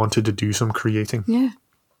he wanted to do some creating. Yeah.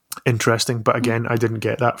 Interesting, but again, I didn't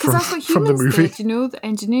get that from, that's what from the movie. Did, the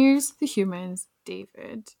engineers, the humans,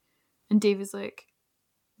 David. And David's like,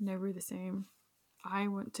 no, we're the same. I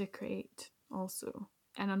want to create also.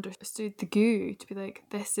 And understood the goo to be like,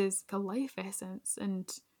 this is the life essence, and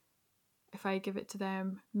if I give it to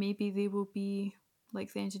them, maybe they will be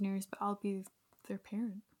like the engineers, but I'll be their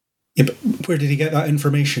parent. Yeah, but where did he get that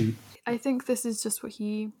information? I think this is just what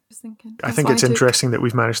he was thinking. I think it's interesting that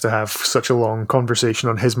we've managed to have such a long conversation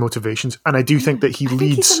on his motivations, and I do think that he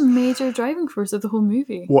leads. He's a major driving force of the whole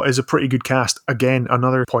movie. What is a pretty good cast. Again,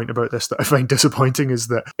 another point about this that I find disappointing is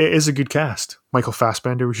that it is a good cast. Michael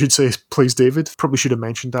Fassbender, we should say, plays David. Probably should have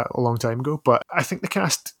mentioned that a long time ago, but I think the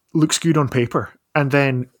cast looks good on paper and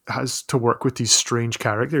then has to work with these strange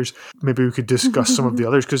characters. Maybe we could discuss some of the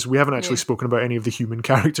others, because we haven't actually spoken about any of the human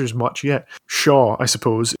characters much yet. Shaw, I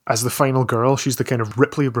suppose, as the final girl, she's the kind of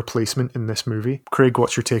Ripley replacement in this movie. Craig,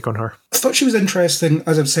 what's your take on her? I thought she was interesting,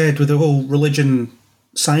 as I've said, with the whole religion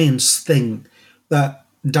science thing, that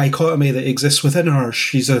dichotomy that exists within her.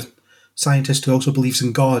 She's a scientist who also believes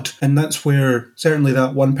in God, and that's where certainly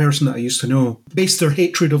that one person that I used to know based their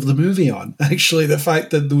hatred of the movie on, actually, the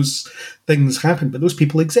fact that those things happen, but those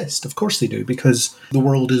people exist. Of course they do, because the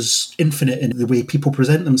world is infinite in the way people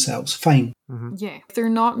present themselves. Fine. Mm-hmm. Yeah, they're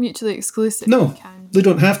not mutually exclusive. No, they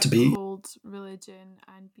don't have to be. Hold religion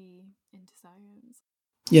and be into science.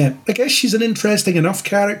 Yeah, I guess she's an interesting enough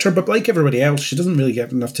character, but like everybody else, she doesn't really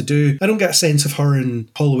get enough to do. I don't get a sense of her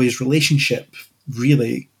and Holloway's relationship,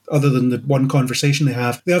 really, other than the one conversation they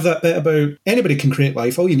have. They have that bit about anybody can create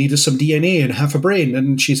life. All you need is some DNA and half a brain.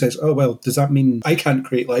 And she says, oh, well, does that mean I can't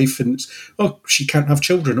create life? And it's, oh, she can't have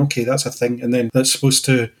children. Okay, that's a thing. And then that's supposed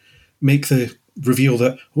to make the reveal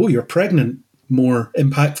that, oh, you're pregnant, more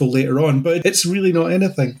impactful later on. But it's really not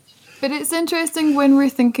anything. But it's interesting when we're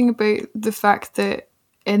thinking about the fact that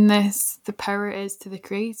in this, the power is to the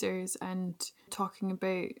creators and talking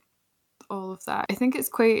about all of that. I think it's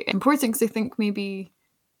quite important, because I think maybe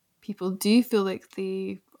people do feel like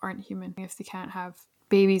they aren't human if they can't have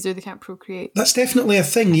babies or they can't procreate. That's definitely a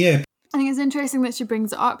thing, yeah. I think it's interesting that she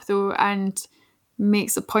brings it up, though, and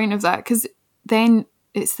makes a point of that, because then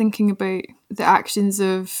it's thinking about the actions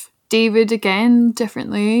of David again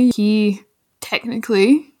differently. He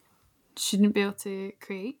technically shouldn't be able to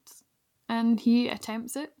create, and he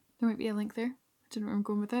attempts it. There might be a link there. I don't know where I'm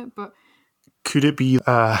going with it, but could it be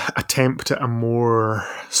an attempt at a more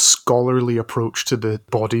scholarly approach to the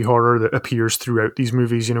body horror that appears throughout these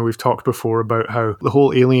movies? You know, we've talked before about how the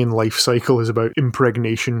whole alien life cycle is about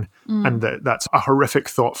impregnation, and that's a horrific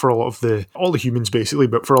thought for all the humans basically,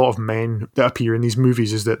 but for a lot of men that appear in these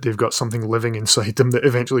movies, is that they've got something living inside them that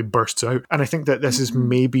eventually bursts out. And I think that this is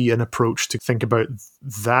maybe an approach to think about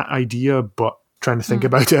that idea, but trying to think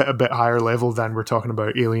about it at a bit higher level than we're talking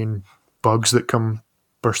about alien bugs that come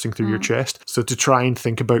bursting through your chest. So to try and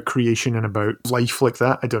think about creation and about life like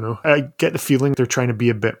that, I don't know. I get the feeling they're trying to be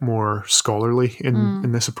a bit more scholarly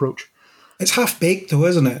in this approach. It's half-baked though,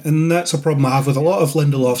 isn't it? And that's a problem I have with a lot of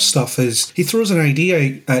Lindelof's stuff, is he throws an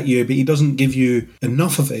idea at you, but he doesn't give you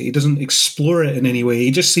enough of it. He doesn't explore it in any way. He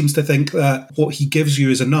just seems to think that what he gives you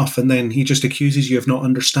is enough, and then he just accuses you of not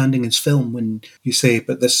understanding his film when you say,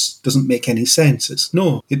 but this doesn't make any sense.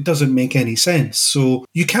 No, it doesn't make any sense. So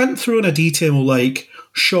you can't throw in a detail like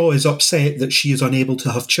Shaw is upset that she is unable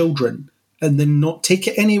to have children and then not take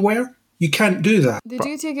it anywhere. You can't do that. They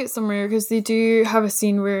do take it somewhere, because they do have a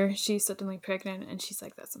scene where she's suddenly pregnant and she's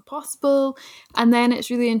like, that's impossible. And then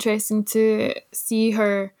it's really interesting to see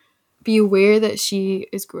her be aware that she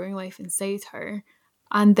is growing life inside her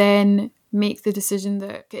and then make the decision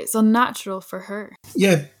that it's unnatural for her.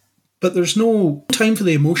 Yeah, but there's no time for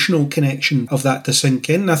the emotional connection of that to sink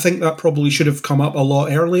in. I think that probably should have come up a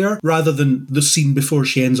lot earlier, rather than the scene before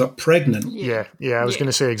she ends up pregnant. Yeah, I was going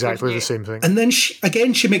to say exactly the same thing. And then,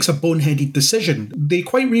 she makes a boneheaded decision. They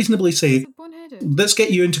quite reasonably say, let's get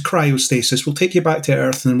you into cryostasis, we'll take you back to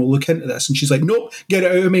Earth and then we'll look into this. And she's like, nope, get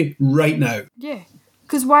it out of me right now. Yeah,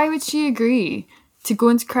 Because why would she agree to go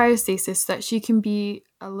into cryostasis so that she can be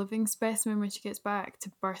a living specimen when she gets back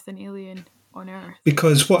to birth an alien on Earth?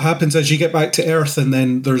 Because what happens is you get back to Earth and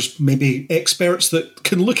then there's maybe experts that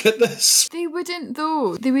can look at this. They wouldn't,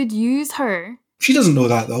 though. They would use her. She doesn't know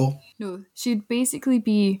that, though. No, she'd basically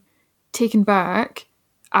be taken back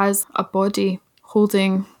as a body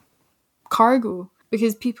holding cargo,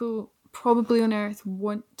 because people probably on Earth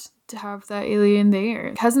want to have that alien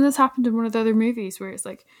there. Hasn't this happened in one of the other movies where it's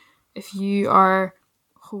like, if you are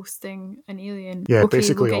hosting an alien, Yeah, okay,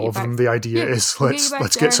 basically we'll all of back- them. The idea Yeah, is we'll let's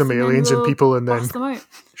to get Earth some and then aliens and we'll people and then bust them out.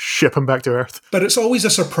 ship them back to Earth. But it's always a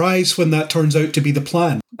surprise when that turns out to be the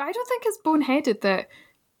plan. But I don't think it's boneheaded that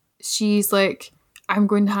she's like, I'm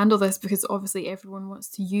going to handle this because obviously everyone wants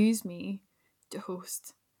to use me to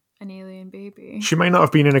host an alien baby. She might not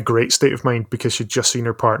have been in a great state of mind because she'd just seen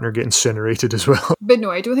her partner get incinerated as well. But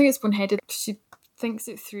no, I don't think it's boneheaded. She thinks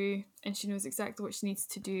it through and she knows exactly what she needs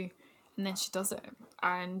to do, and then she does it.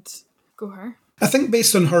 And go her. I think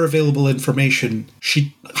based on her available information,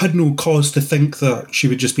 she had no cause to think that she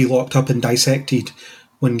would just be locked up and dissected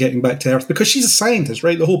when getting back to Earth, because she's a scientist,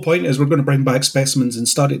 right? The whole point is we're going to bring back specimens and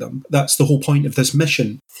study them. That's the whole point of this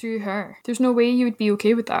mission. Through her. There's no way you would be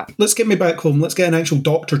okay with that. Let's get me back home. Let's get an actual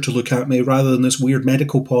doctor to look at me rather than this weird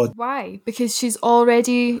medical pod. Why? Because she's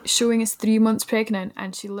already showing us 3 months pregnant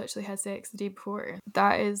and she literally had sex the day before.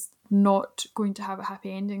 That is not going to have a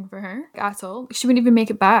happy ending for her at all. She wouldn't even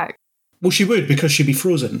make it back. Well, she would, because she'd be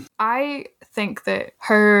frozen. I think that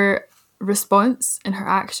her response and her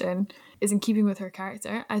action is in keeping with her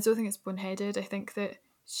character. I don't think it's boneheaded. I think that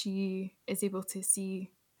she is able to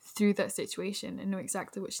see through that situation and know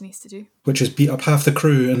exactly what she needs to do. Which is beat up half the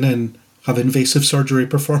crew and then have invasive surgery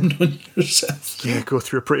performed on yourself. Yeah, go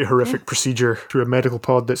through a pretty horrific procedure through a medical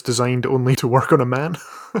pod that's designed only to work on a man.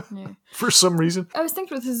 Yeah. For some reason. I was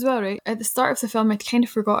thinking about this as well, right? At the start of the film, I'd kind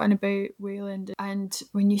of forgotten about Wayland. And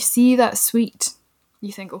when you see that suite,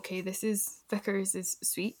 you think, okay, this is Vickers'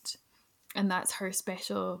 suite. And that's her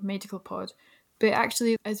special medical pod. But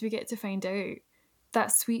actually, as we get to find out,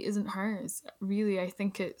 that suite isn't hers. Really, I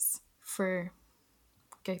think it's for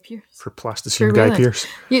Guy Pearce. For plasticine For Guy Wayland. Pearce.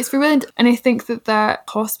 Yeah, it's for Wayland. And I think that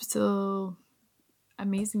hospital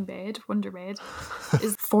amazing bed, wonder bed,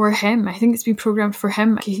 is for him. I think it's been programmed for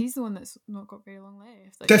him. He's the one that's not got very long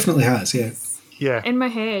left. Like, Definitely has, yeah. Yeah. in my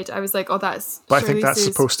head, I was like, oh, that's But I think that's Charlize's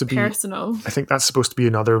supposed to be personal. I think that's supposed to be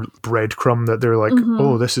another breadcrumb that they're like,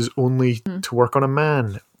 oh, this is only to work on a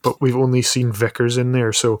man. But we've only seen Vickers in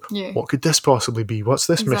there, so Yeah. what could this possibly be? What's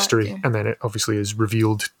this mystery? Exactly. And then it obviously is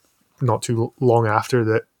revealed not too long after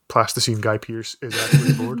that plasticine Guy Pearce is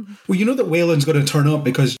actually aboard. Well, you know that Wayland's going to turn up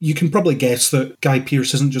because you can probably guess that Guy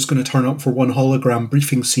Pearce isn't just going to turn up for one hologram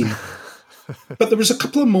briefing scene. But there was a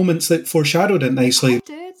couple of moments that foreshadowed it nicely. I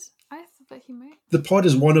did. I thought that he might. The pod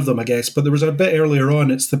is one of them, I guess, but there was a bit earlier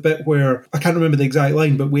on. It's the bit where, I can't remember the exact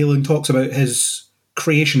line, but Wayland talks about his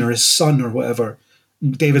creation or his son or whatever.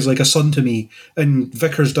 David's like a son to me. And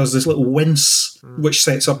Vickers does this little wince, which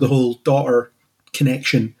sets up the whole daughter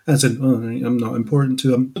connection, as in, oh, I'm not important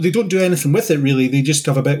to him. They don't do anything with it, really. They just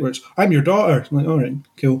have a bit where it's, I'm your daughter. I'm like, all right,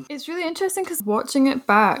 cool. It's really interesting because watching it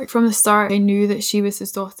back from the start, I knew that she was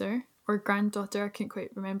his daughter or granddaughter. I can't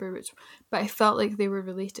quite remember which, but I felt like they were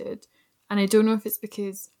related. And I don't know if it's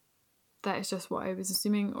because that is just what I was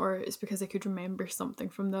assuming, or it's because I could remember something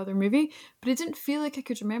from the other movie, but it didn't feel like I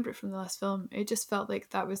could remember it from the last film. It just felt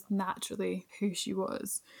like that was naturally who she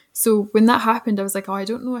was. So when that happened, I was like, oh, I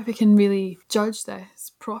don't know if I can really judge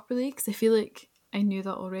this properly, because I feel like I knew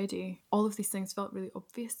that already. All of these things felt really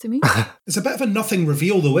obvious to me. It's a bit of a nothing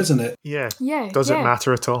reveal, though, isn't it? Yeah. Yeah. Does it yeah.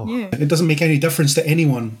 matter at all? Yeah. It doesn't make any difference to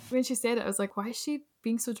anyone. When she said it, I was like, why is she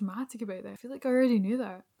being so dramatic about that? I feel like I already knew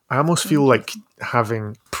that. I almost feel like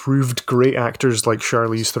having proved great actors like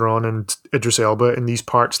Charlize Theron and Idris Elba in these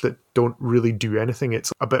parts that don't really do anything,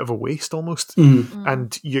 it's a bit of a waste almost.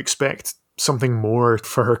 And you expect something more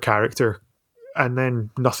for her character, and then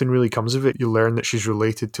nothing really comes of it. You learn that she's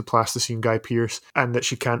related to plasticine Guy Pearce and that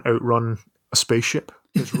she can't outrun a spaceship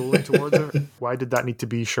that's rolling towards her. Why did that need to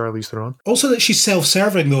be Charlize Theron? Also that she's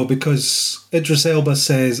self-serving, though, because Idris Elba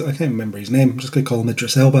says, I can't remember his name, I'm just going to call him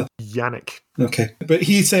Idris Elba. Yannick. Okay. But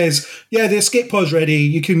he says, yeah, the escape pod's ready,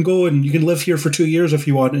 you can go and you can live here for 2 years if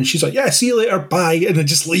you want. And she's like, yeah, see you later, bye, and then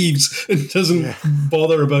just leaves and doesn't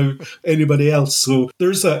bother about anybody else. So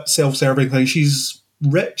there's that self-serving thing. She's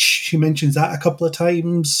rich, she mentions that a couple of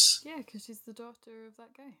times. Yeah, because she's the daughter of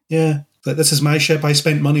that guy. Yeah. Like, this is my ship, I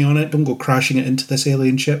spent money on it, don't go crashing it into this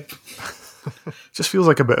alien ship. just feels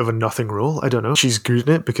like a bit of a nothing role. I don't know. She's good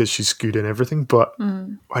in it because she's good in everything, but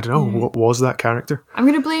I don't know. What was that character? I'm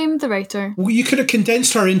going to blame the writer. Well, you could have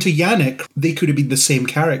condensed her into Yannick. They could have been the same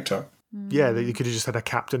character. Yeah, you could have just had a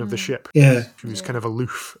captain of the ship. Yeah. She was kind of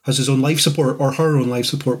aloof. Has his own life support or her own life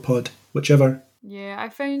support pod, whichever. Yeah, I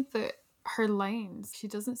found that her lines, she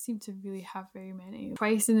doesn't seem to really have very many.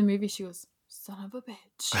 Twice in the movie she goes, son of a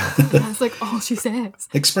bitch. And that's like all she says.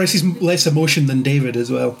 Expresses less emotion than David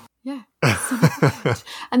as well. Yeah. Son of a bitch.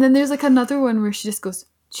 And then there's like another one where she just goes,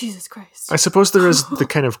 Jesus Christ. I suppose there is the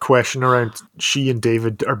kind of question around she and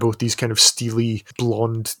David are both these kind of steely,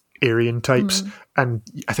 blonde Aryan types. And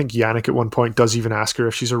I think Yannick at one point does even ask her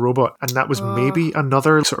if she's a robot. And that was maybe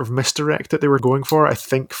another sort of misdirect that they were going for. I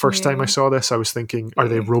think first time I saw this, I was thinking, are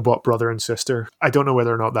they robot brother and sister? I don't know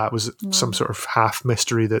whether or not that was some sort of half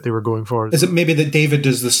mystery that they were going for. Is it maybe that David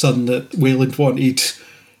is the son that Wayland wanted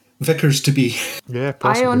Vickers to be? Yeah,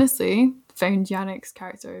 possibly. I honestly found Yannick's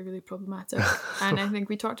character really problematic. And I think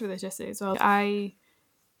we talked about this yesterday as well. I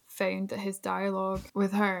found that his dialogue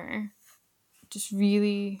with her just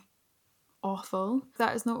really awful.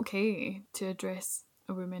 That is not okay to address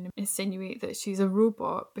a woman and insinuate that she's a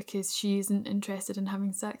robot because she isn't interested in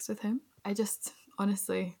having sex with him. I just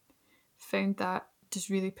honestly found that just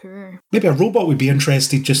really poor. Maybe a robot would be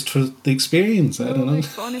interested just for the experience. I don't know.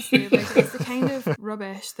 Like, honestly, like, it's the kind of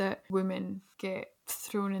rubbish that women get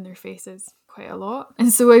thrown in their faces quite a lot.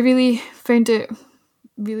 And so I really found it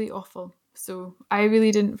really awful. So I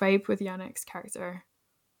really didn't vibe with Yannick's character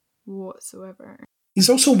whatsoever. He's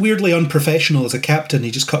also weirdly unprofessional as a captain.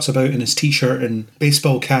 He just cuts about in his t-shirt and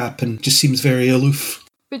baseball cap and just seems very aloof.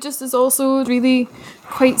 But just is also really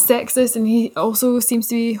quite sexist, and he also seems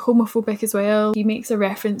to be homophobic as well. He makes a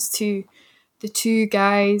reference to the two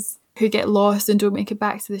guys who get lost and don't make it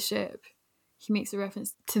back to the ship. He makes a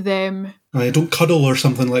reference to them. Don't cuddle or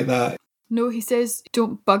something like that. No, he says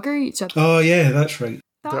don't bugger each other. Oh yeah, that's right.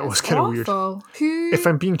 That was kind of weird. Who if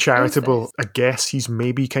I'm being charitable, I guess he's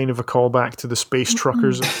maybe kind of a callback to the Space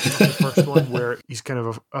Truckers of the first one, where he's kind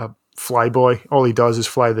of a flyboy. All he does is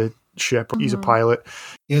fly the ship. He's a pilot.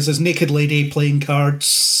 He has his naked lady playing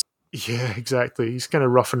cards. Yeah, exactly. He's kind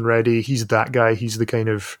of rough and ready. He's that guy. He's the kind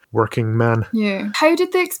of working man. Yeah. How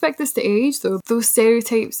did they expect this to age, though? Those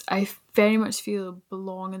stereotypes, I very much feel,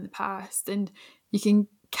 belong in the past. And you can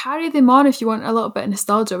carry them on if you want a little bit of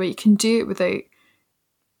nostalgia, but you can do it without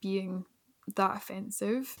being that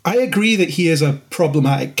offensive. I agree that he is a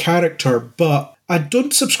problematic character, but I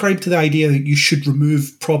don't subscribe to the idea that you should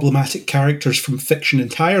remove problematic characters from fiction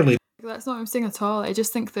entirely. That's not what I'm saying at all. I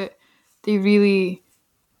just think that they really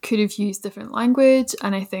could have used different language,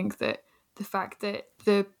 and I think that the fact that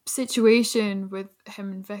the situation with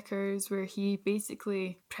him and Vickers, where he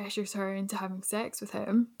basically pressures her into having sex with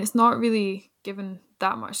him, it's not really given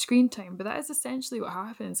that much screen time, but that is essentially what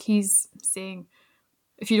happens. He's saying,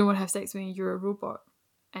 if you don't want to have sex with me, you're a robot,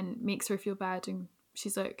 and makes her feel bad, and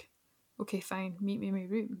she's like, okay, fine, meet me in my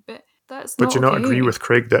room. But that's not. But you not agree with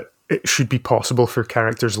Craig that it should be possible for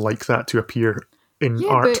characters like that to appear in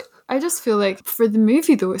art? But I just feel like for the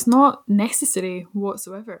movie, though, it's not necessary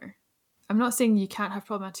whatsoever. I'm not saying you can't have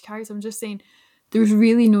problematic characters. I'm just saying there's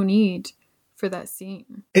really no need for that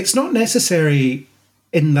scene. It's not necessary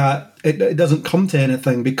in that it doesn't come to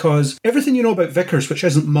anything, because everything you know about Vickers, which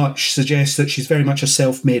isn't much, suggests that she's very much a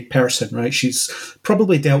self-made person, right? She's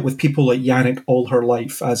probably dealt with people like Yannick all her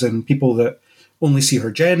life, as in people that only see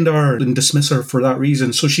her gender and dismiss her for that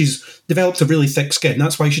reason. So she's developed a really thick skin.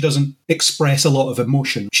 That's why she doesn't express a lot of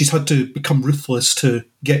emotion. She's had to become ruthless to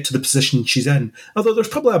get to the position she's in. Although there's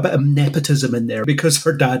probably a bit of nepotism in there because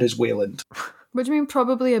her dad is Wayland. What do you mean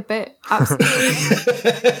probably a bit?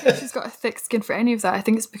 Absolutely. She's got a thick skin for any of that. I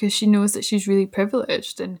think it's because she knows that she's really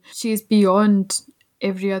privileged and she's beyond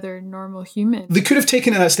every other normal human. They could have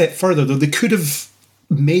taken it a step further, though. They could have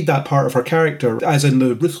made that part of her character, as in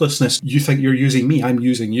the ruthlessness. You think you're using me, I'm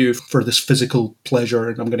using you for this physical pleasure,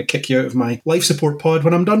 and I'm going to kick you out of my life support pod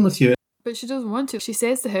when I'm done with you. But she doesn't want to. She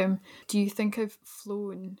says to him, do you think I've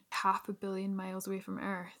flown 500 million miles away from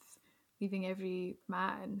Earth, leaving every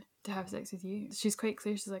man to have sex with you? She's quite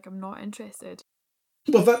clear. She's like, I'm not interested.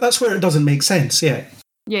 Well, that's where it doesn't make sense, yeah.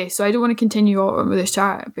 Yeah, so I don't want to continue on with this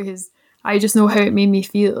chat because I just know how it made me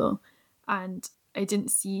feel, and I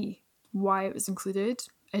didn't see why it was included.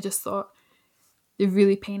 I just thought they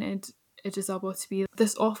really painted Idris Elba to be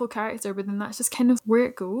this awful character, but then that's just kind of where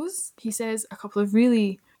it goes. He says a couple of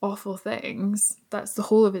really awful things. That's the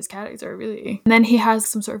whole of his character, really. And then he has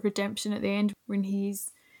some sort of redemption at the end when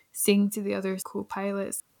he's saying to the other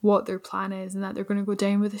co-pilots what their plan is and that they're going to go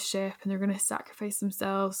down with the ship and they're going to sacrifice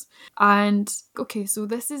themselves. And okay, so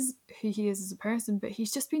this is who he is as a person, but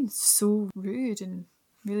he's just been so rude and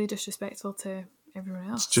really disrespectful to everyone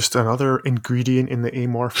else. It's just another ingredient in the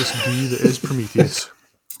amorphous goo that is Prometheus.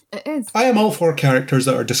 It is. I am all for characters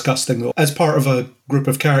that are disgusting, though, as part of a group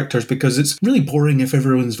of characters, because it's really boring if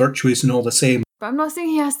everyone's virtuous and all the same. But I'm not saying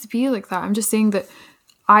he has to be like that. I'm just saying that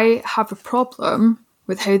I have a problem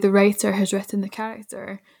with how the writer has written the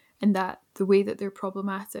character and that the way that they're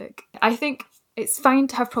problematic. I think it's fine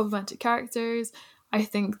to have problematic characters. I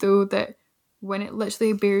think, though, that when it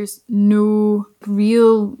literally bears no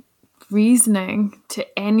real reasoning to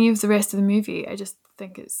any of the rest of the movie, I just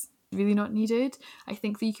think it's really not needed. I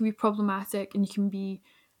think that you can be problematic and you can be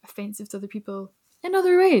offensive to other people in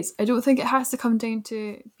other ways. I don't think it has to come down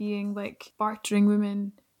to being like bartering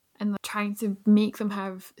women and like trying to make them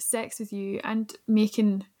have sex with you and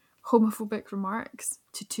making homophobic remarks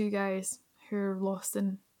to two guys who are lost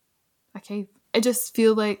in a cave. I just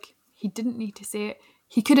feel like he didn't need to say it.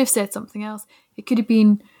 He could have said something else. It could have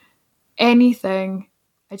been anything.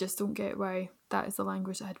 I just don't get why that is the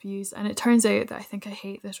language that had to be used. And it turns out that I think I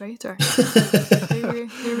hate this writer. There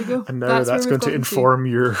we go. And now that's going to inform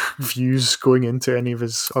your views going into any of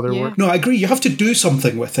his other work. No, I agree. You have to do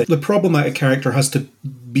something with it. The problematic character has to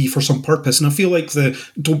be for some purpose. And I feel like the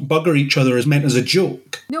don't bugger each other is meant as a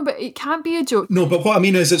joke. No, but it can't be a joke. No, but what I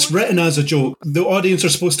mean is it's written as a joke. The audience are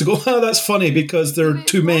supposed to go, that's funny because they're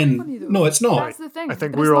two men. Funny, no, it's not. That's the thing. I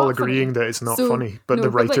think but we're all agreeing that it's not funny, but the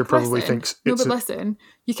writer probably thinks it's... No, but listen,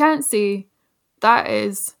 you can't say that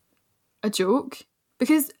is a joke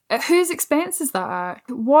because at whose expense is that at?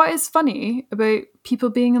 What is funny about people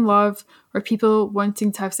being in love or people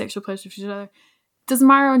wanting to have sexual pleasure with each other? Doesn't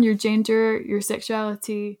matter on your gender, your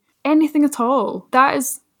sexuality, anything at all. That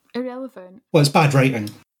is irrelevant. Well, it's bad writing.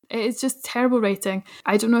 It is just terrible writing.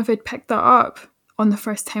 I don't know if I'd picked that up on the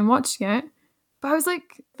first time watching it, but I was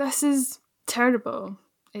like, this is terrible.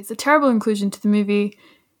 It's a terrible inclusion to the movie.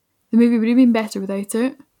 The movie would have been better without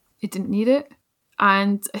it. It didn't need it.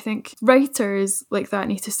 And I think writers like that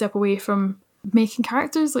need to step away from making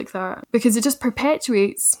characters like that because it just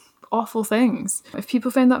perpetuates awful things. If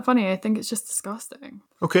people find that funny, I think it's just disgusting.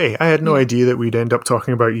 Okay, I had no idea that we'd end up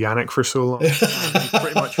talking about Yannick for so long. You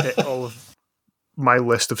pretty much hit all of my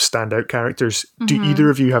list of standout characters. Mm-hmm. Do either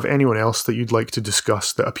of you have anyone else that you'd like to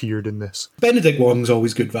discuss that appeared in this? Benedict Wong's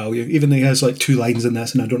always good value, even though he has like 2 lines in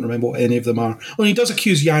this and I don't remember what any of them are. Well, he does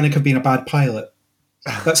accuse Yannick of being a bad pilot.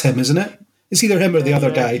 That's him, isn't it? It's either him or the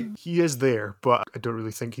other guy. He is there, but I don't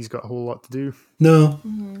really think he's got a whole lot to do. No.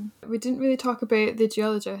 Mm-hmm. We didn't really talk about the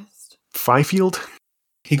geologist. Fifield?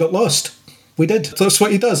 He got lost. We did. That's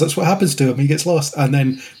what he does. That's what happens to him. He gets lost and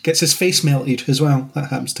then gets his face melted as well. That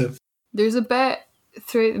happens to him. There's a bit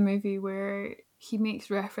throughout the movie where he makes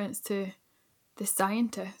reference to the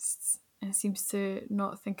scientists and seems to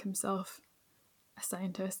not think himself a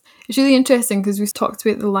scientist. It's really interesting because we've talked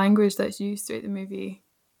about the language that's used throughout the movie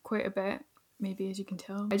quite a bit, maybe as you can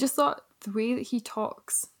tell. I just thought the way that he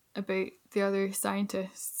talks about the other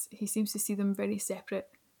scientists, he seems to see them very separate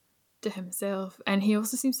to himself, and he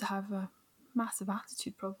also seems to have a massive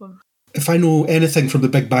attitude problem. If I know anything from the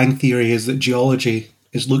Big Bang Theory is that geology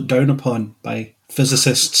is looked down upon by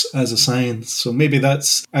physicists as a science. So maybe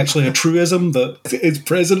that's actually a truism that is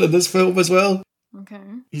present in this film as well. Okay.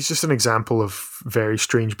 He's just an example of very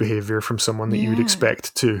strange behaviour from someone that you would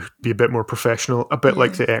expect to be a bit more professional, a bit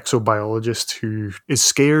like the exobiologist who is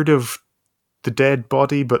scared of the dead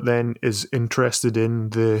body but then is interested in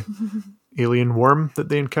the alien worm that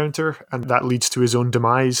they encounter, and that leads to his own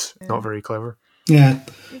demise. Not very clever. Yeah.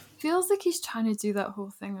 It feels like he's trying to do that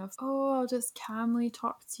whole thing of, I'll just calmly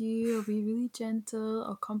talk to you, I'll be really gentle,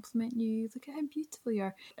 I'll compliment you, look at how beautiful you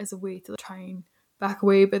are, as a way to try and back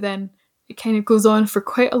away, but then it kind of goes on for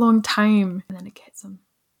quite a long time and then it gets him.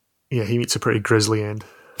 Yeah, he meets a pretty grisly end.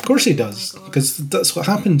 Of course he does, because that's what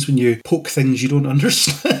happens when you poke things you don't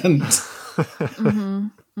understand.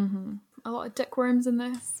 A lot of dick worms in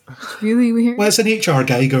this. It's really weird. Well, it's an H.R.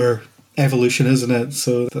 Geiger evolution, isn't it?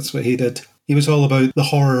 So that's what he did. He was all about the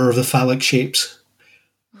horror of the phallic shapes.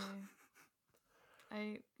 Yeah.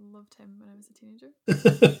 I loved him when I was a teenager.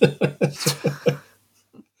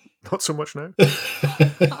 Not so much now.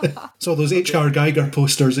 So those H.R. Geiger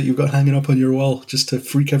posters that you've got hanging up on your wall just to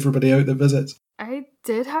freak everybody out that visits. I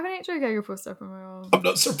did have an H.R. Geiger poster up on my wall. I'm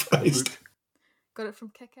not surprised. Got it from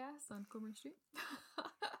Kick-Ass on Coleman Street.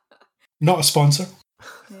 Not a sponsor.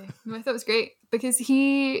 Yeah, no, I thought it was great because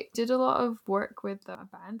he did a lot of work with a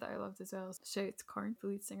band that I loved as well. Shout out to Korn. The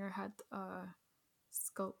lead singer had a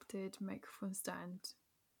sculpted microphone stand,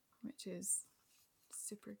 which is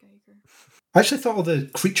Super Geiger. I actually thought all the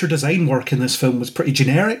creature design work in this film was pretty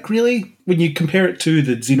generic, really. When you compare it to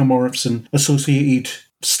the xenomorphs and associated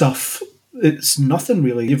stuff, it's nothing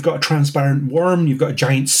really. You've got a transparent worm, you've got a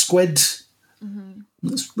giant squid.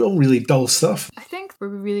 It's all really dull stuff. I think where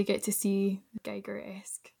we really get to see the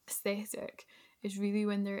Geiger-esque aesthetic is really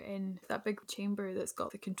when they're in that big chamber that's got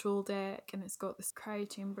the control deck and it's got the cryo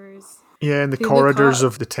chambers. Yeah, and the They corridors look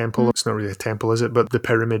up. of the temple, it's not really a temple, is it? But the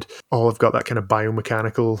pyramid, all have got that kind of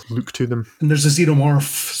biomechanical look to them. And there's a xenomorph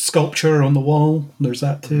sculpture on the wall. There's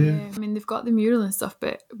that too. Yeah, I mean, they've got the mural and stuff,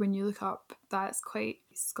 but when you look up, that's quite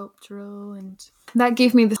sculptural, and that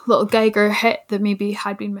gave me this little Geiger hit that maybe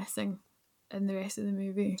had been missing in the rest of the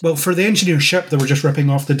movie. Well, for the engineer ship, they were just ripping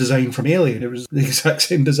off the design from Alien. It was the exact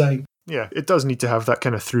same design. Yeah, it does need to have that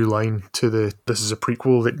kind of through line to this is a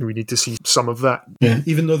prequel, that we need to see some of that. Yeah,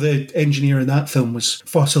 even though the engineer in that film was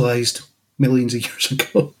fossilized millions of years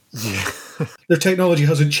ago. Yeah. Their technology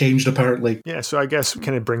hasn't changed, apparently. Yeah, so I guess it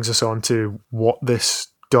kind of brings us on to what this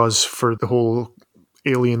does for the whole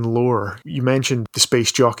Alien lore. You mentioned the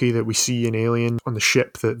space jockey that we see in Alien on the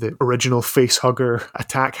ship that the original facehugger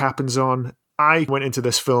attack happens on. I went into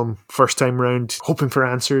this film first time round hoping for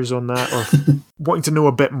answers on that, or wanting to know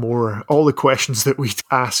a bit more. All the questions that we'd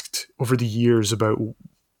asked over the years about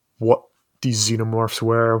what these xenomorphs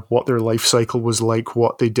were, what their life cycle was like,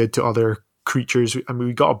 what they did to other creatures. I mean,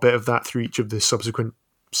 we got a bit of that through each of the subsequent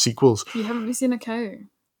sequels. You haven't seen a cow?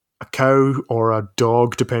 A cow or a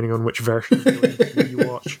dog, depending on which version you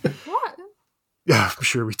watch. What? Yeah, I'm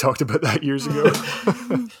sure we talked about that years ago.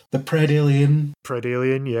 The Predalien.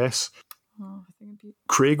 Predalien, yes. Oh, I think it'd be...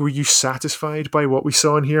 Craig, were you satisfied by what we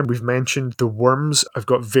saw in here? We've mentioned the worms. I've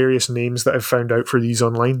got various names that I've found out for these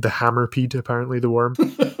online. The hammerpede, apparently the worm.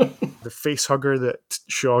 The facehugger that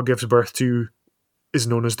Shaw gives birth to is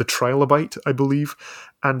known as the trilobite, I believe.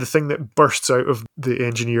 And the thing that bursts out of the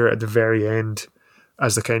engineer at the very end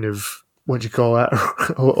as the kind of, what do you call that?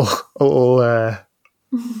 a little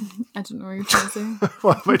I don't know what you're trying to say.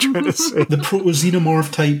 what am I trying to say? The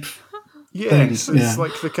proto-xenomorph type. Yes, thing. it's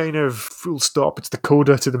like the kind of full stop. It's the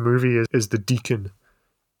coda to the movie is the deacon.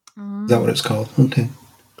 Is that what it's called? Okay.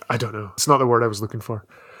 I don't know. It's not the word I was looking for.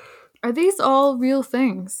 Are these all real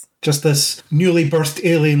things? Just this newly birthed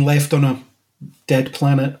alien left on a dead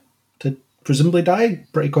planet to presumably die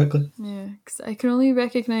pretty quickly. Yeah, because I can only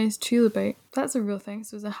recognise trilobite. That's a real thing.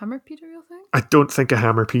 So is a hammerpede a real thing? I don't think a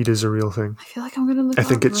hammerpede is a real thing. I feel like I'm going to look I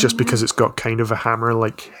think up it's just right because now. it's got kind of a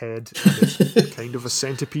hammer-like head. And it's kind of a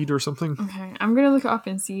centipede or something. Okay, I'm going to look it up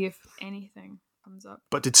and see if anything comes up.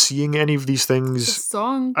 But did seeing any of these The things...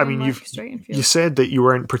 song, I mean, Mark you Straightenfield. said that you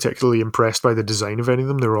weren't particularly impressed by the design of any of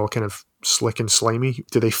them. They were all kind of slick and slimy.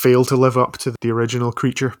 Do they fail to live up to the original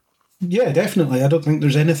creature? Yeah, definitely. I don't think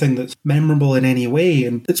there's anything that's memorable in any way,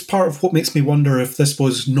 and it's part of what makes me wonder if this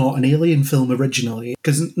was not an Alien film originally,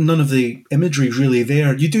 because none of the imagery is really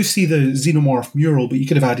there. You do see the xenomorph mural, but you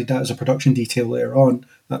could have added that as a production detail later on.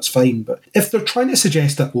 That's fine. But if they're trying to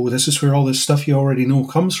suggest that, oh, this is where all this stuff you already know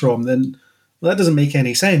comes from, then that doesn't make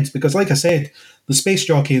any sense, because like I said, the space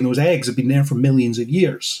jockey and those eggs have been there for millions of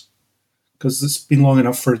years. Because it's been long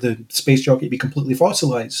enough for the space jockey to be completely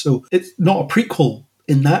fossilized. So it's not a prequel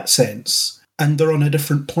in that sense, and they're on a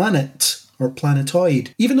different planet or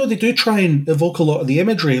planetoid. Even though they do try and evoke a lot of the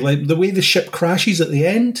imagery, like the way the ship crashes at the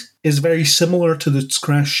end is very similar to the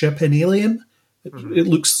crashed ship in Alien. It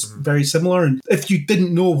looks very similar, and if you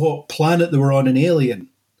didn't know what planet they were on in Alien,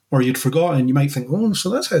 or you'd forgotten, you might think, oh, so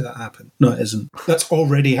that's how that happened. No, it isn't. That's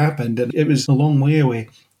already happened, and it was a long way away.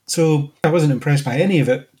 So I wasn't impressed by any of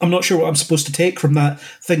it. I'm not sure what I'm supposed to take from that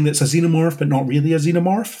thing that's a xenomorph, but not really a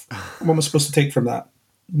xenomorph. What am I supposed to take from that?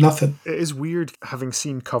 Nothing. It is weird having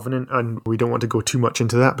seen Covenant, and we don't want to go too much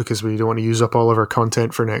into that because we don't want to use up all of our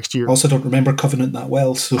content for next year. Also don't remember Covenant that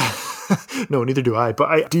well, so... No, neither do I. But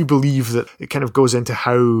I do believe that it kind of goes into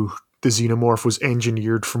how the xenomorph was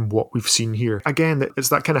engineered from what we've seen here. Again, it's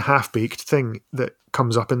that kind of half-baked thing that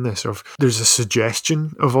comes up in this of there's a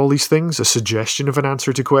suggestion of all these things, a suggestion of an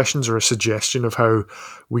answer to questions, or a suggestion of how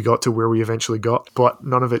we got to where we eventually got, but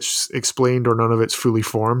none of it's explained or none of it's fully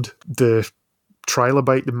formed. The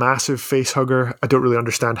trilobite, the massive facehugger, I don't really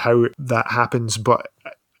understand how that happens, but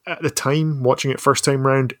at the time, watching it first time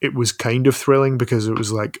round, it was kind of thrilling because it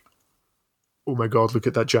was like, oh my god, look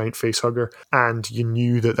at that giant facehugger. And you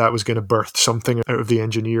knew that that was going to birth something out of the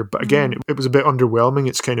engineer. But again, it was a bit underwhelming.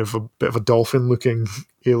 It's kind of a bit of a dolphin-looking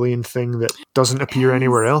alien thing that doesn't appear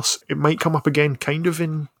anywhere else. It might come up again kind of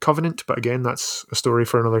in Covenant, but again, that's a story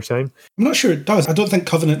for another time. I'm not sure it does. I don't think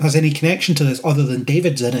Covenant has any connection to this other than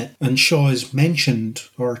David's in it, and Shaw is mentioned,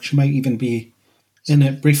 or she might even be in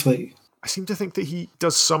it briefly. I seem to think that he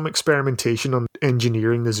does some experimentation on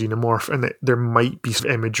engineering the xenomorph, and that there might be some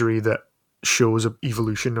imagery that shows an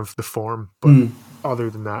evolution of the form. But other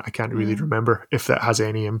than that, I can't really remember if that has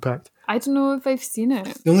any impact. I don't know if I've seen it.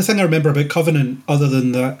 The only thing I remember about Covenant, other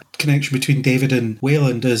than that connection between David and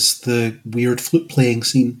Wayland, is the weird flute playing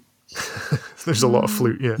scene. There's a lot of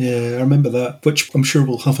flute, yeah. Yeah, I remember that, which I'm sure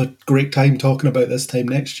we'll have a great time talking about this time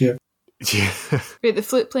next year. Yeah. Wait, the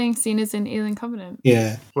flute playing scene is in Alien Covenant?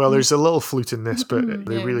 Yeah. Well, there's a little flute in this, but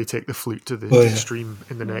they really take the flute to the extreme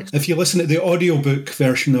in the next. If you listen to the audiobook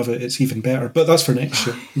version of it, it's even better. But that's for next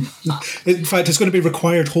year. In fact, it's going to be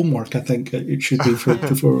required homework, I think it should be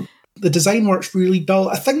before. The design work's really dull.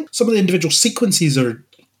 I think some of the individual sequences are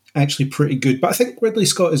actually pretty good, but I think Ridley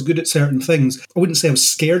Scott is good at certain things. I wouldn't say I was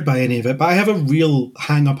scared by any of it, but I have a real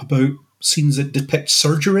hang-up about scenes that depict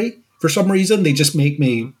surgery. For some reason, they just make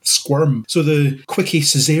me squirm. So the quickie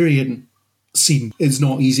cesarean scene is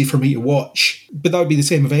not easy for me to watch. But that would be the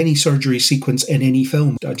same of any surgery sequence in any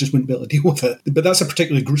film. I just wouldn't be able to deal with it. But that's a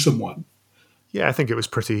particularly gruesome one. Yeah, I think it was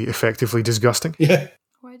pretty effectively disgusting. Yeah.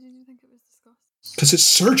 Why did you think it was disgusting? Because it's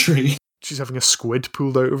surgery. She's having a squid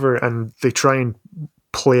pulled out of her, and they try and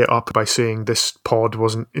play it up by saying this pod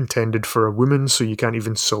wasn't intended for a woman, so you can't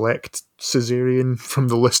even select cesarean from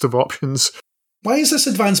the list of options. Why does this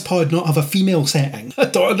advanced pod not have a female setting? I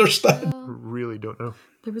don't understand. Really don't know.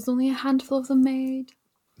 There was only a handful of them made.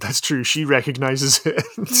 That's true. She recognises it.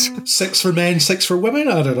 Yeah. 6 for men, 6 for women?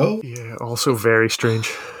 I don't know. Yeah, also very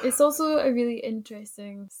strange. It's also a really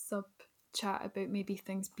interesting sub-chat about maybe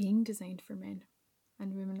things being designed for men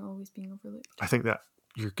and women always being overlooked. I think that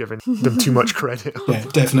you're giving them too much credit. Yeah,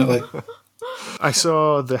 definitely. I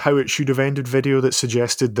saw the How It Should Have Ended video that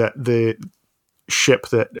suggested that the ship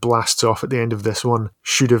that blasts off at the end of this one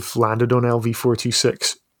should have landed on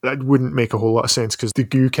LV-426. That wouldn't make a whole lot of sense because the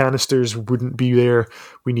goo canisters wouldn't be there.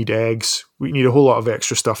 We need eggs. We need a whole lot of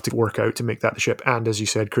extra stuff to work out to make that the ship. And as you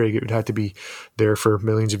said, Craig, it would have to be there for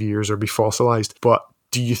millions of years or be fossilized. But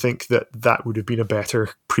do you think that that would have been a better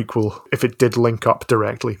prequel if it did link up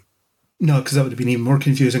directly? No, because that would have been even more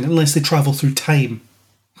confusing unless they travel through time,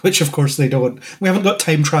 which of course they don't. We haven't got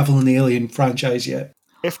time travel in the Alien franchise yet.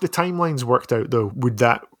 If the timelines worked out, though, would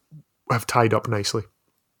that have tied up nicely?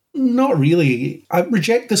 Not really. I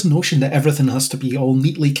reject this notion that everything has to be all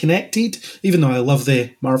neatly connected, even though I love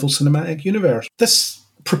the Marvel Cinematic Universe. This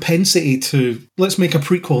propensity to, let's make a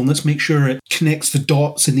prequel and let's make sure it connects the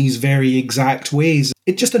dots in these very exact ways,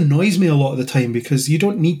 it just annoys me a lot of the time because you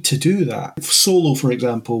don't need to do that. Solo, for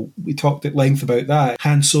example, we talked at length about that.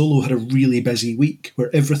 Han Solo had a really busy week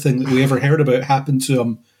where everything that we ever heard about happened to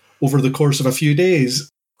him over the course of a few days.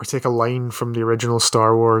 Or take a line from the original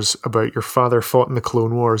Star Wars about your father fought in the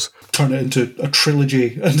Clone Wars. Turn it into a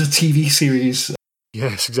trilogy and a TV series.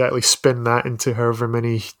 Yes, exactly. Spin that into however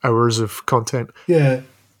many hours of content. Yeah.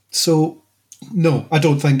 So, no, I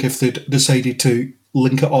don't think if they'd decided to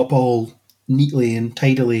link it up all neatly and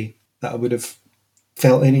tidily that I would have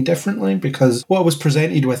felt any differently, because what I was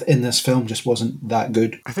presented with in this film just wasn't that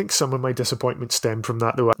good. I think some of my disappointment stemmed from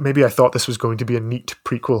that, though. Maybe I thought this was going to be a neat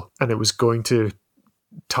prequel and it was going to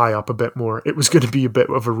tie up a bit more. It was going to be a bit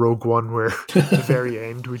of a Rogue One where the very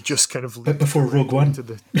end would just kind of... Bit before Rogue One.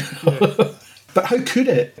 Yeah. But how could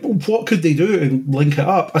it? What could they do to link it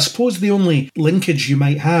up? I suppose the only linkage you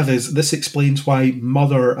might have is this explains why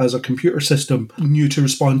Mother, as a computer system, knew to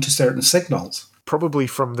respond to certain signals. Probably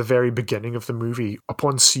from the very beginning of the movie,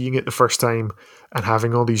 upon seeing it the first time and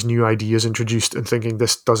having all these new ideas introduced and thinking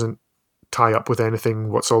this doesn't tie up with anything,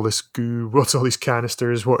 what's all this goo, what's all these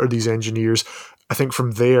canisters, what are these engineers? I think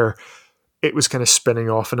from there, it was kind of spinning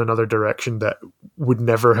off in another direction that would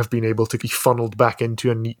never have been able to be funneled back into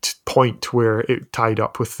a neat point where it tied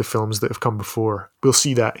up with the films that have come before. We'll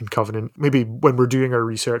see that in Covenant. Maybe when we're doing our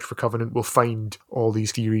research for Covenant, we'll find all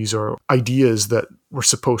these theories or ideas that were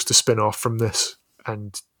supposed to spin off from this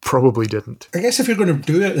and probably didn't. I guess if you're going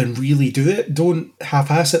to do it, then really do it. Don't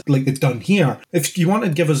half-ass it like they've done here. If you want to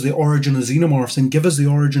give us the origin of xenomorphs, then give us the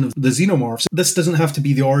origin of the xenomorphs. This doesn't have to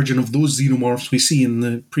be the origin of those xenomorphs we see in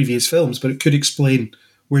the previous films, but it could explain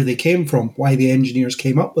where they came from, why the engineers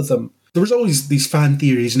came up with them. There was always these fan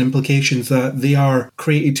theories and implications that they are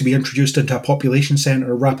created to be introduced into a population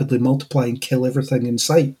centre, rapidly multiply and kill everything in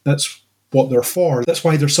sight. That's what they're for. That's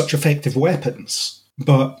why they're such effective weapons.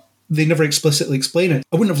 But they never explicitly explain it.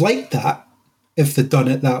 I wouldn't have liked that if they'd done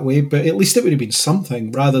it that way, but at least it would have been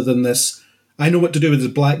something rather than this, I know what to do with this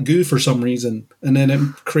black goo for some reason, and then it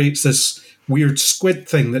creates this weird squid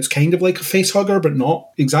thing that's kind of like a face hugger, but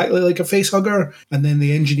not exactly like a face hugger, and then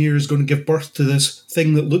the engineer is going to give birth to this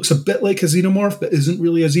thing that looks a bit like a xenomorph, but isn't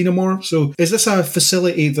really a xenomorph. So is this a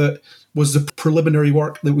facility that was the preliminary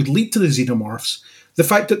work that would lead to the xenomorphs. The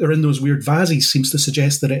fact that they're in those weird vases seems to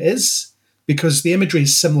suggest that it is, because the imagery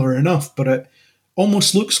is similar enough, but it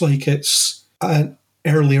almost looks like it's an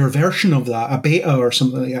earlier version of that, a beta or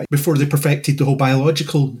something like that, before they perfected the whole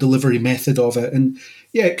biological delivery method of it. And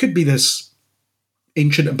yeah, it could be this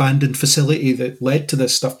ancient abandoned facility that led to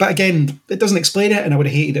this stuff. But again, it doesn't explain it, and I would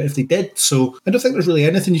have hated it if they did. So I don't think there's really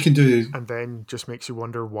anything you can do. And then just makes you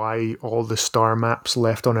wonder why all the star maps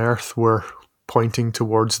left on Earth were pointing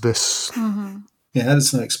towards this. Mm-hmm. Yeah,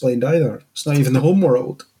 that's not explained either. It's not even the home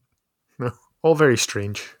world. No, all very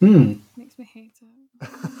strange. Makes me hate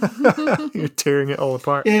it. You're tearing it all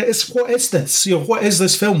apart. Yeah, what is this? What is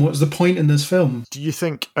this film? What's the point in this film? Do you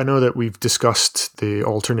think, I know that we've discussed the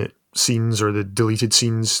alternate scenes or the deleted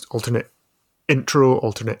scenes, alternate intro,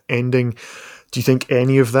 alternate ending. Do you think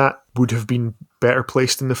any of that would have been better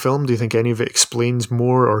placed in the film? Do you think any of it explains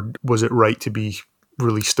more, or was it right to be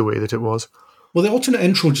released the way that it was? Well, the alternate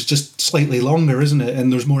intro is just slightly longer, isn't it?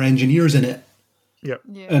 And there's more engineers in it. Yep.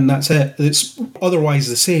 Yeah. And that's it. It's otherwise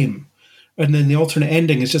the same. And then the alternate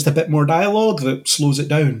ending is just a bit more dialogue that slows it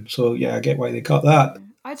down. So yeah, I get why they cut that.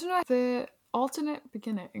 I don't know. The alternate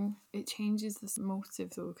beginning, it changes this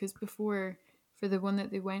motive though, because before, for the one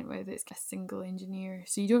that they went with, it's a single engineer.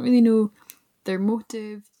 So you don't really know their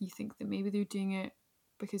motive. You think that maybe they're doing it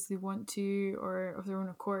because they want to or of their own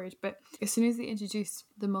accord. But as soon as they introduce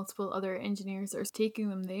the multiple other engineers that are taking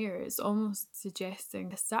them there, it's almost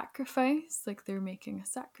suggesting a sacrifice, like they're making a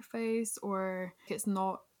sacrifice, or it's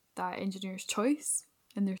not that engineer's choice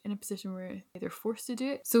and they're in a position where they're forced to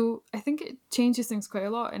do it. So I think it changes things quite a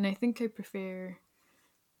lot, and I think I prefer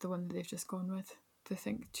the one that they've just gone with. I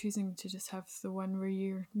think choosing to just have the one where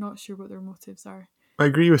you're not sure what their motives are. I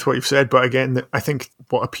agree with what you've said, but again, I think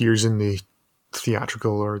what appears in the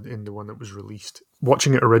theatrical or in the one that was released,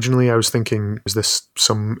 watching it originally, I was thinking, is this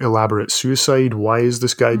some elaborate suicide? Why is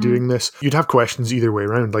this guy doing this? You'd have questions either way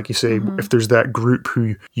around. Like you say, if there's that group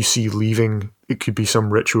who you see leaving, it could be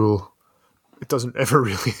some ritual. It doesn't ever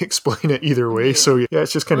really explain it either way. So yeah,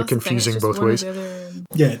 it's just kind of confusing both ways.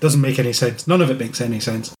 Yeah, it doesn't make any sense. None of it makes any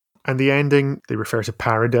sense. And the ending, they refer to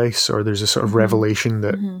paradise, or there's a sort of revelation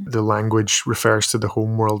that the language refers to the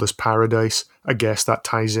homeworld as paradise. I guess that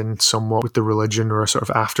ties in somewhat with the religion or a sort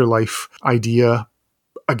of afterlife idea.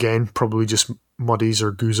 Again, probably just muddies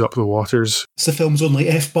or goos up the waters. It's the film's only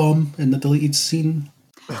F-bomb in the deleted scene.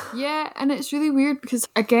 Yeah, and it's really weird because,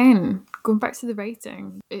 again, going back to the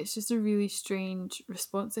writing, it's just a really strange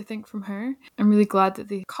response, I think, from her. I'm really glad that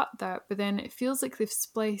they cut that, but then it feels like they've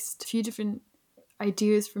spliced a few different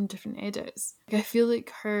ideas from different edits. I feel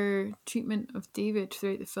like her treatment of David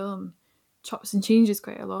throughout the film chops and changes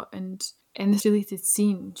quite a lot, and in this deleted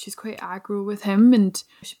scene she's quite aggro with him, and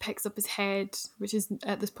she picks up his head, which is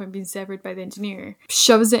at this point being severed by the engineer,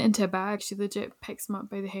 shoves it into a bag. She legit picks him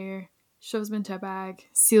up by the hair, shoves him into a bag,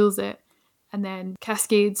 seals it, and then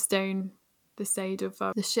cascades down the side of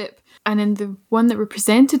the ship. And in the one that we're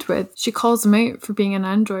presented with, she calls him out for being an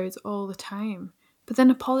android all the time, but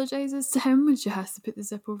then apologises to him when she has to put the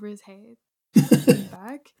zip over his head.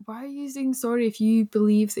 Bag. Why are you saying sorry if you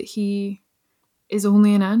believe that he is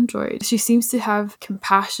only an android? She seems to have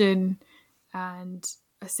compassion and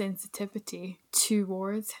a sensitivity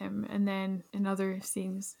towards him, and then in other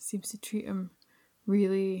scenes seems to treat him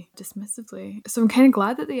really dismissively. So I'm kind of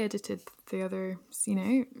glad that they edited the other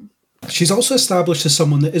scene out. She's also established as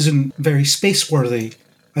someone that isn't very space-worthy,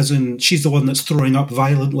 as in she's the one that's throwing up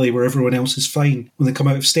violently where everyone else is fine when they come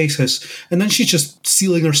out of stasis. And then she's just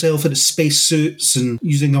sealing herself into spacesuits and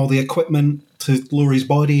using all the equipment to lower his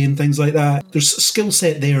body and things like that. There's a skill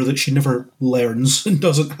set there that she never learns and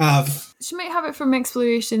doesn't have. She might have it from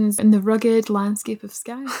explorations in the rugged landscape of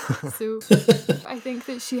Skye. So I think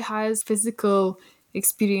that she has physical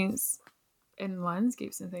experience in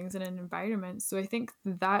landscapes and things and in environments. So I think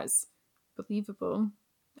that's believable.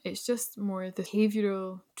 It's just more the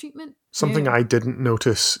behavioural treatment. Something I didn't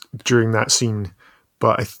notice during that scene,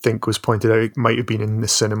 but I think was pointed out, it might have been in the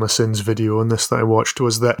Cinema Sins video on this that I watched,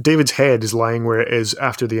 was that David's head is lying where it is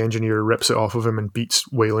after the engineer rips it off of him and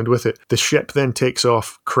beats Wayland with it. The ship then takes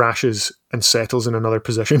off, crashes, and settles in another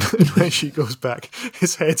position. And when she goes back,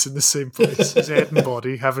 his head's in the same place. His head and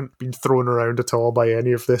body haven't been thrown around at all by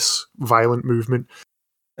any of this violent movement.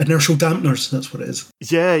 Inertial dampeners, that's what it is.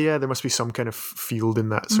 Yeah, there must be some kind of field in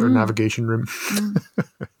that sort of navigation room.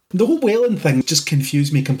 The whole Wayland thing just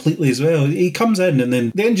confused me completely as well. He comes in and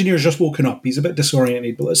then the engineer's just woken up. He's a bit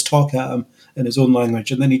disoriented, but let's talk at him in his own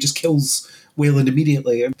language. And then he just kills Wayland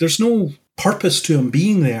immediately. There's no purpose to him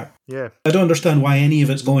being there. Yeah. I don't understand why any of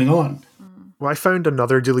it's going on. Well, I found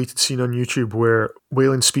another deleted scene on YouTube where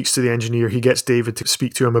Wayland speaks to the engineer. He gets David to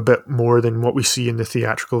speak to him a bit more than what we see in the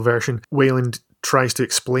theatrical version. Wayland tries to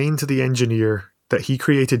explain to the engineer that he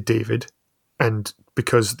created David, and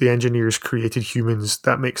because the engineers created humans,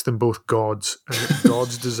 that makes them both gods, and that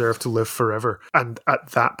gods deserve to live forever. And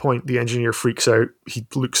at that point, the engineer freaks out. He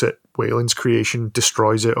looks at Wayland's creation,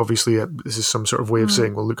 destroys it. Obviously, this is some sort of way of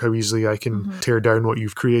saying, well, look how easily I can tear down what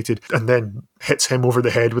you've created, and then hits him over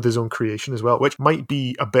the head with his own creation as well, which might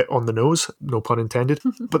be a bit on the nose, no pun intended,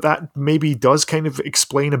 but that maybe does kind of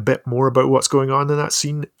explain a bit more about what's going on in that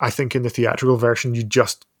scene. I think in the theatrical version, you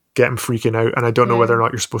just get him freaking out, and I don't know whether or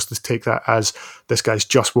not you're supposed to take that as this guy's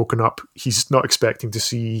just woken up. He's not expecting to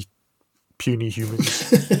see puny humans.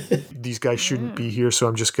 These guys shouldn't be here, so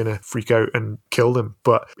I'm just going to freak out and kill them.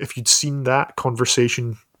 But if you'd seen that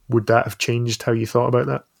conversation, would that have changed how you thought about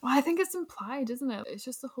that? Well, I think it's implied, isn't it? It's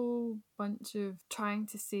just a whole bunch of trying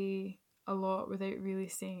to say a lot without really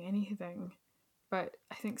saying anything. But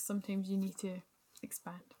I think sometimes you need to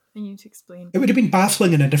expand. And you need to explain. It would have been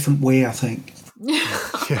baffling in a different way, I think.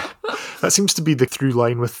 Yeah. That seems to be the through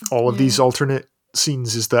line with all of these alternate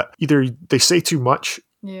scenes, is that either they say too much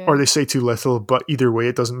or they say too little, but either way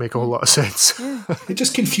it doesn't make a whole lot of sense. It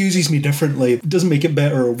just confuses me differently. It doesn't make it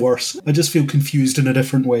better or worse. I just feel confused in a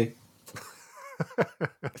different way.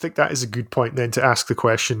 I think that is a good point then to ask the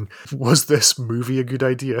question, was this movie a good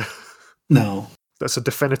idea? No. That's a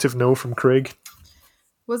definitive no from Craig.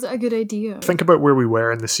 Was it a good idea? Think about where we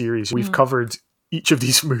were in the series. We've covered each of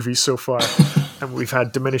these movies so far, and we've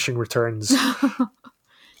had diminishing returns.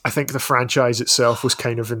 I think the franchise itself was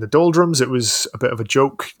kind of in the doldrums. It was a bit of a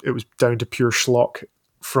joke. It was down to pure schlock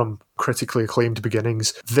from critically acclaimed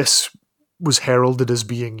beginnings. This was heralded as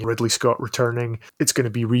being Ridley Scott returning. It's going to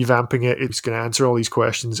be revamping it. It's going to answer all these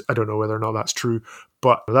questions. I don't know whether or not that's true,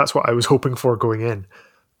 but that's what I was hoping for going in.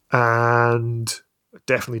 And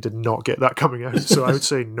definitely did not get that coming out. So I would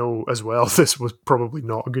say no as well. This was probably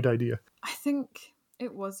not a good idea. I think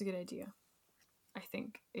it was a good idea. I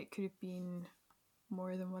think it could have been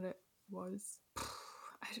more than what it was.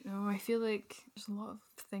 I don't know. I feel like there's a lot of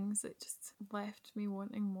things that just left me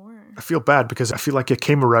wanting more. I feel bad because I feel like I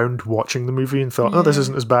came around watching the movie and thought, oh, this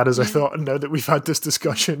isn't as bad as I thought. And now that we've had this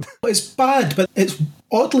discussion. It's bad, but it's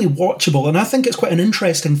oddly watchable. And I think it's quite an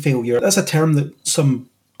interesting failure. That's a term that some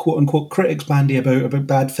quote-unquote critics bandy about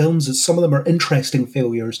bad films, is some of them are interesting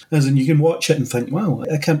failures. As in, you can watch it and think, wow,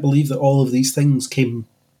 I can't believe that all of these things came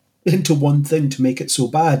into one thing to make it so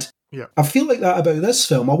bad. Yeah. I feel like that about this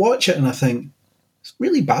film. I watch it and I think, it's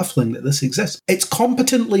really baffling that this exists. It's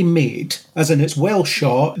competently made, as in it's well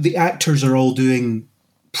shot. The actors are all doing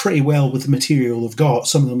pretty well with the material they've got.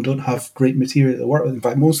 Some of them don't have great material to work with. In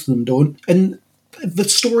fact, most of them don't. And the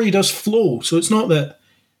story does flow. So it's not that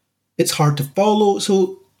it's hard to follow.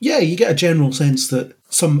 So yeah, you get a general sense that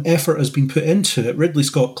some effort has been put into it. Ridley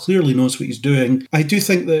Scott clearly knows what he's doing. I do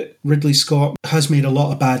think that Ridley Scott has made a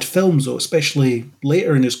lot of bad films, though, especially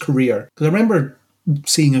later in his career. Because I remember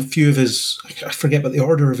seeing a few of his, I forget what the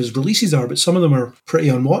order of his releases are, but some of them are pretty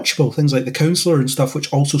unwatchable. Things like The Counselor and stuff,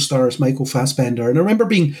 which also stars Michael Fassbender. And I remember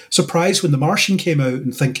being surprised when The Martian came out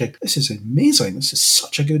and thinking, this is amazing. This is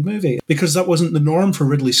such a good movie. Because that wasn't the norm for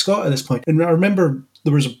Ridley Scott at this point. And I remember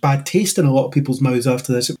there was a bad taste in a lot of people's mouths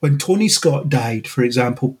after this. When Tony Scott died, for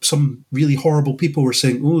example, some really horrible people were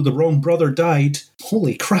saying, oh, the wrong brother died.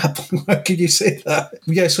 Holy crap, how could you say that?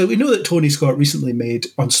 Yeah, so we know that Tony Scott recently made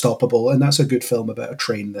Unstoppable, and that's a good film about a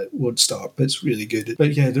train that won't stop. It's really good.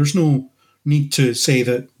 But yeah, there's no need to say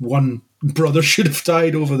that one brother should have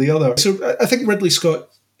died over the other. So I think Ridley Scott,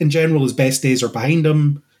 in general, his best days are behind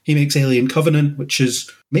him. He makes Alien Covenant, which is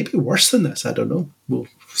maybe worse than this. I don't know. We'll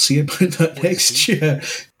see about that next year.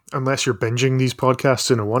 Unless you're binging these podcasts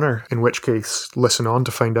in a oneer, in which case, listen on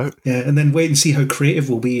to find out. Yeah, and then wait and see how creative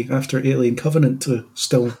we'll be after Alien Covenant to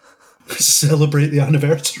still celebrate the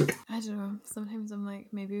anniversary. I don't know. Sometimes I'm like,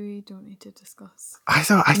 maybe we don't need to discuss. I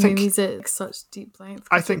think movies at such deep length.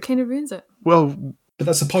 I think it kind of ruins it. Well, but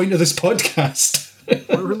that's the point of this podcast.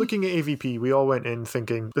 When we're looking at AVP, we all went in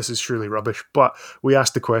thinking this is surely rubbish, but we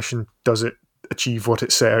asked the question, does it achieve what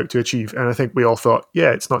it set out to achieve? And I think we all thought,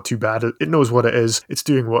 yeah, it's not too bad. It knows what it is. It's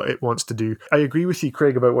doing what it wants to do. I agree with you,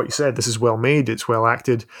 Craig, about what you said. This is well made. It's well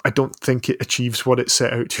acted. I don't think it achieves what it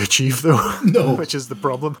set out to achieve, though. No. Which is the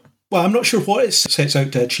problem. Well, I'm not sure what it sets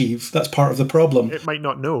out to achieve. That's part of the problem. It might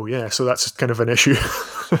not know, yeah, so that's kind of an issue.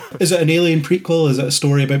 Is it an Alien prequel? Is it a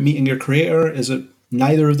story about meeting your creator? Is it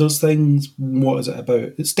neither of those things? What is it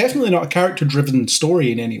about? It's definitely not a character-driven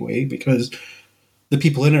story in any way, because the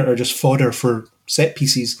people in it are just fodder for set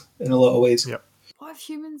pieces in a lot of ways. Yep. What if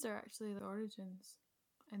humans are actually the origins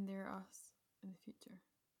and they're us in the future?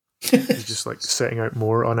 He's just like setting out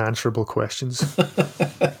more unanswerable questions.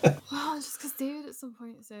 Well, just because David at some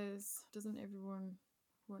point says, doesn't everyone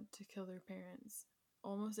want to kill their parents?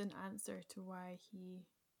 Almost an answer to why he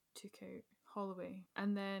took out Holloway.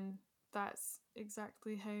 And then that's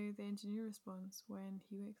exactly how the engineer responds when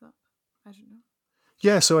he wakes up. I don't know.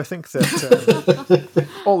 Yeah, so I think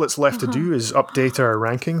that all that's left to do is update our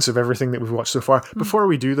rankings of everything that we've watched so far. Before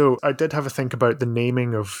we do, though, I did have a think about the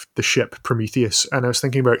naming of the ship Prometheus, and I was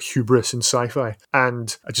thinking about hubris in sci-fi,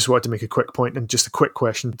 and I just wanted to make a quick point and just a quick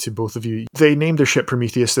question to both of you. They named their ship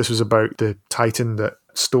Prometheus. This was about the Titan that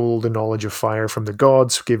stole the knowledge of fire from the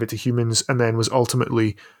gods, gave it to humans, and then was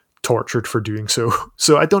ultimately tortured for doing so.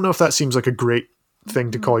 So I don't know if that seems like a great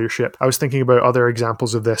thing to call your ship. I was thinking about other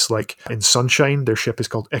examples of this, like in Sunshine, their ship is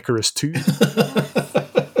called Icarus 2.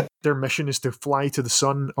 Their mission is to fly to the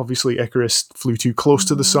sun. Obviously, Icarus flew too close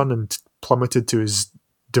to the sun and plummeted to his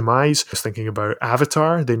demise. I was thinking about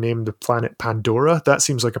Avatar. They named the planet Pandora. That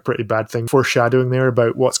seems like a pretty bad thing. Foreshadowing there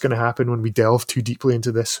about what's going to happen when we delve too deeply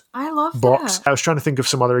into this I love box. that. I was trying to think of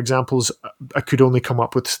some other examples. I could only come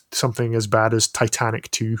up with something as bad as Titanic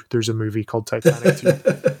 2. There's a movie called Titanic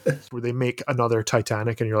 2 where they make another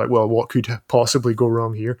Titanic and you're like, well, what could possibly go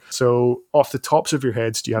wrong here? So off the tops of your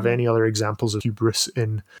heads, do you have any other examples of hubris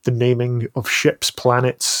in the naming of ships,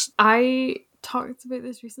 planets? I talked about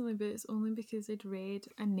this recently, but it's only because I'd read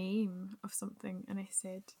a name of something and I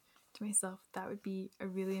said to myself, that would be a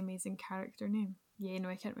really amazing character name. Yeah, no,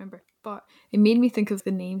 I can't remember. But it made me think of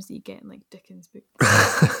the names that you get in like Dickens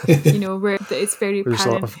books. You know, where it's very There's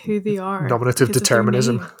a lot apparent of who they are. nominative because of their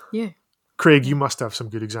determinism. name. Yeah. Craig, you must have some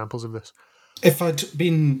good examples of this. If I'd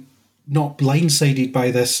been not blindsided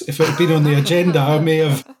by this, if it had been on the agenda, I may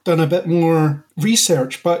have done a bit more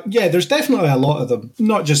research. But yeah, there's definitely a lot of them.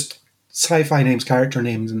 Not just sci-fi names, character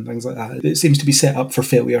names and things like that. It seems to be set up for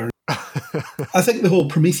failure. I think the whole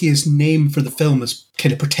Prometheus name for the film is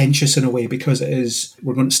kind of pretentious in a way because it is,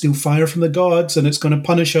 we're going to steal fire from the gods and it's going to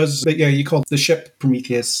punish us. But yeah, you call the ship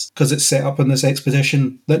Prometheus because it's set up on this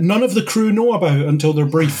expedition that none of the crew know about until they're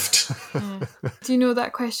briefed. Do you know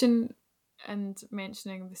that question and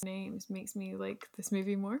mentioning the names makes me like this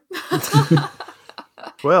movie more?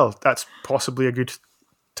 Well, that's possibly a good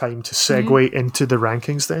time to segue into the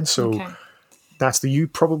rankings then. So that's you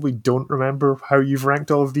probably don't remember how you've ranked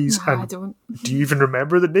all of these. Nah, and I don't. Do you even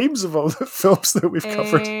remember the names of all the films that we've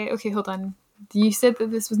covered? Okay, hold on. You said that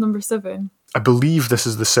this was number 7. I believe this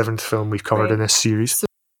is the 7th film we've covered in this series.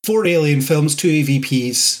 4 Alien films, 2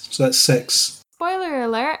 EVPs, so that's 6. Spoiler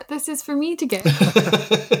alert, this is for me to get.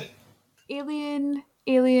 Alien,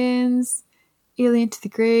 Aliens, Alien to the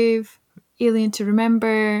Grave, Alien to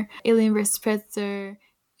Remember, Alien vs. Predator,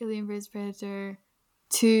 Alien vs. Predator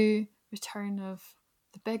 2, Return of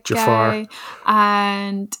the Big Jafar. Guy,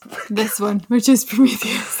 and this one, which is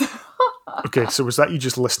Prometheus. Okay, so was that you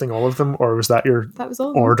just listing all of them, or was that your That was all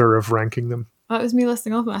of them. order of ranking them? That was me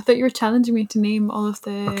listing all of them. I thought you were challenging me to name all of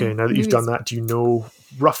the Okay, now that you've done that, do you know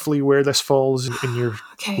roughly where this falls in your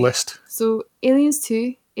list? So Aliens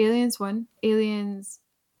 2, Aliens 1, Aliens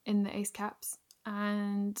in the Ice Caps,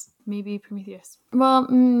 and maybe Prometheus. Well,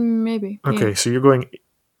 maybe. Okay, yeah. so you're going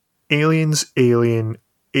Aliens, Alien,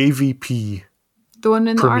 AVP, The one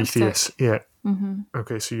in the Prometheus. Arctic. Yeah. Mm-hmm.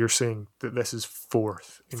 Okay, so you're saying that this is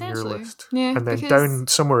 4th in your Essentially, list. yeah, And then because- down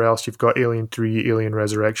somewhere else, you've got Alien 3, Alien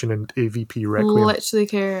Resurrection, and AVP Requiem. Literally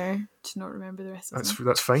care to not remember the rest of them.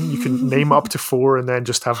 That's fine. You can name up to 4 and then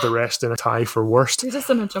just have the rest in a tie for worst. You're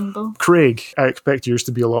just in a jumble. Craig, I expect yours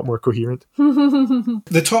to be a lot more coherent.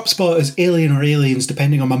 The top spot is Alien or Aliens,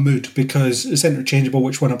 depending on my mood, because it's interchangeable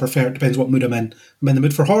which one I prefer. It depends what mood I'm in. I'm in the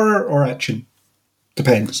mood for horror or action.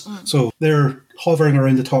 Depends. So they're hovering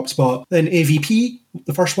around the top spot. Then AVP,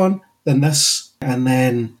 the first one, then this, and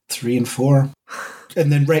then 3 and 4. And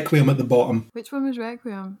then Requiem at the bottom Which one was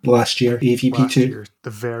Requiem? last year, AVP2. Last year, the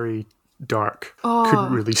very dark. Oh.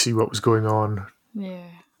 Couldn't really see what was going on Yeah.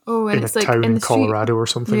 Oh, and in a it's like town in in the street. Colorado or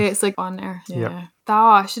something. Yeah, it's like on Earth. Yeah. Yep.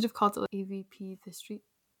 I should have called it like AVP the street.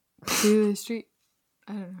 To the street.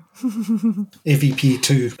 I don't know.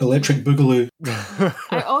 AVP2, Electric Boogaloo.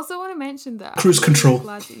 I also want to mention that Cruise I'm control. Really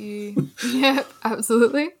glad that you, yeah,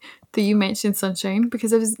 absolutely, that you mentioned Sunshine,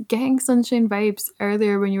 because I was getting Sunshine vibes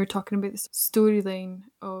earlier when you were talking about this storyline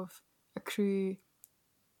of a crew.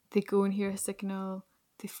 They go and hear a signal,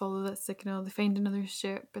 they follow that signal, they find another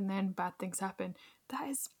ship, and then bad things happen. That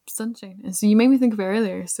is Sunshine, and so you made me think of it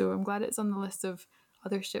earlier. So I'm glad it's on the list of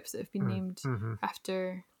other ships that have been named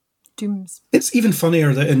after dooms. It's even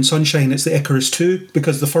funnier that in Sunshine it's the Icarus 2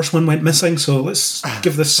 because the first one went missing, so let's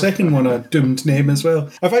give the second one a doomed name as well.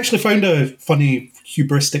 I've actually found a funny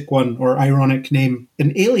hubristic one or ironic name.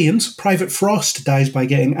 In Aliens, Private Frost dies by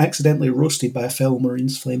getting accidentally roasted by a fellow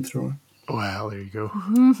Marine's flamethrower. Well, there you go.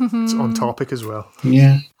 It's on topic as well.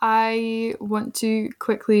 Yeah. I want to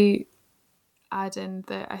quickly add in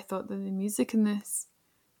that I thought that the music in this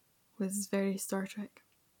was very Star Trek.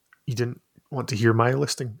 You didn't want to hear my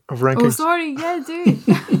listing of rankings? Oh, sorry. Yeah, dude.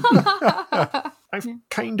 I've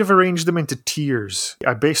kind of arranged them into tiers.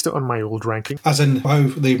 I based it on my old ranking. As in how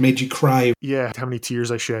they made you cry. Yeah, how many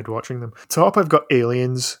tears I shed watching them. Top, I've got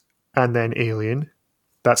Aliens and then Alien.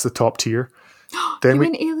 That's the top tier. Then You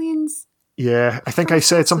mean Aliens? Yeah, I think I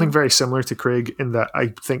said something very similar to Craig in that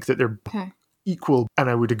I think that they're Okay. equal, and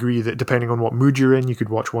I would agree that depending on what mood you're in, you could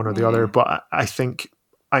watch one or the other, but I think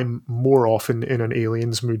I'm more often in an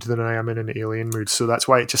Aliens mood than I am in an Alien mood, so that's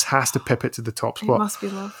why it just has to pip it to the top It spot. must be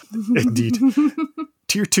love. Indeed.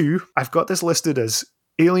 Tier 2, I've got this listed as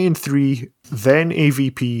Alien 3, then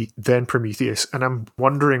AVP, then Prometheus, and I'm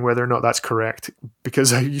wondering whether or not that's correct,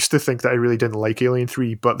 because I used to think that I really didn't like Alien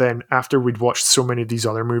 3, but then after we'd watched so many of these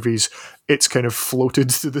other movies, it's kind of floated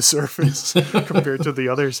to the surface compared to the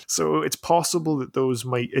others. So it's possible that those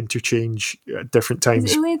might interchange at different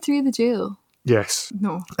times. Is Alien 3 the jail? Yes.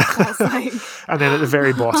 No. That's like... And then at the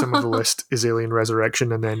very bottom of the list is Alien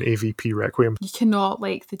Resurrection and then AVP Requiem. You cannot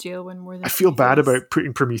like the jail one more than I feel bad Prometheus. about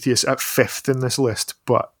putting Prometheus at 5th in this list,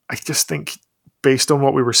 but I just think based on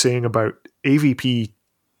what we were saying about AVP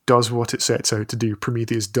does what it sets out to do,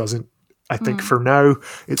 Prometheus doesn't. I think for now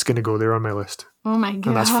it's going to go there on my list. Oh my gosh.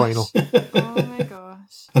 And that's final. Oh my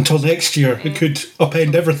gosh. Until next year, it could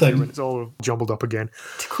upend everything. When it's all jumbled up again.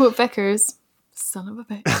 To quote Vickers, son of a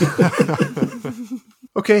bitch.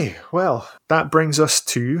 Okay, well, that brings us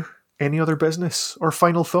to any other business or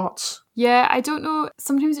final thoughts. Yeah, I don't know.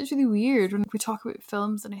 Sometimes it's really weird when we talk about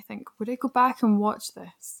films and I think, would I go back and watch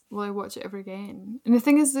this? Will I watch it ever again? And the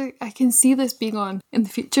thing is that I can see this being on in the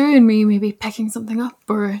future and me maybe picking something up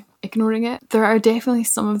or ignoring it. There are definitely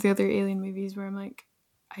some of the other Alien movies where I'm like,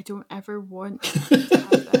 I don't ever want to have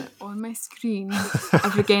that on my screen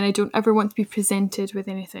ever again. I don't ever want to be presented with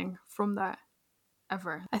anything from that.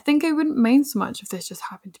 Ever. I think I wouldn't mind so much if this just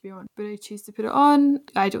happened to be on. But I choose to put it on.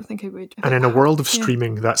 I don't think I would. And in a world of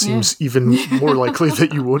streaming, that seems even more likely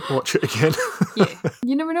that you won't watch it again. Yeah,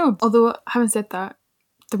 you never know. Although, having said that,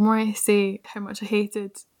 the more I say how much I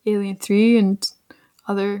hated Alien 3 and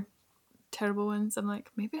other terrible ones, I'm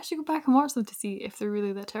like, maybe I should go back and watch them to see if they're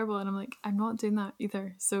really that terrible. And I'm like, I'm not doing that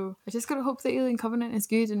either. So I just gotta hope that Alien Covenant is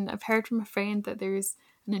good. And I've heard from a friend that there's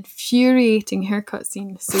an infuriating haircut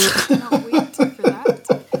scene, so I cannot wait for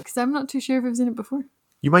that, because I'm not too sure if I've seen it before.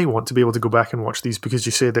 You might want to be able to go back and watch these because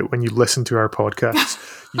you say that when you listen to our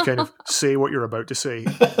podcasts, you kind of say what you're about to say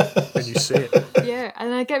and you say it. Yeah,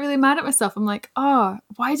 and I get really mad at myself. I'm like, oh,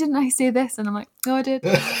 why didn't I say this? And I'm like, no, I did.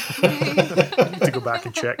 You need to go back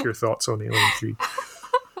and check your thoughts on Alien 3.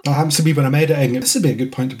 That happens to me when I'm editing. This would be a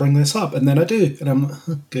good point to bring this up, and then I do, and I'm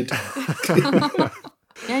like, good.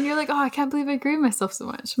 Yeah, and you're like, oh, I can't believe I agree with myself so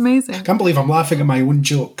much. Amazing. I can't believe I'm laughing at my own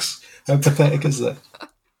jokes. How pathetic is that?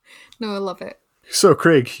 No, I love it. So,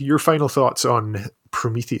 Craig, your final thoughts on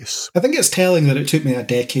Prometheus? I think it's telling that it took me a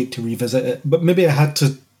decade to revisit it, but maybe I had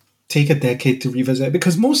to take a decade to revisit it,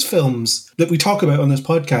 because most films that we talk about on this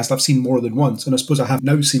podcast I've seen more than once, and I suppose I have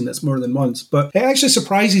now seen this more than once, but it actually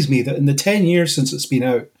surprises me that in the 10 years since it's been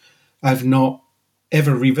out, I've not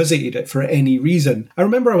ever revisited it for any reason. I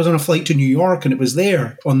remember I was on a flight to New York and it was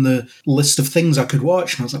there on the list of things I could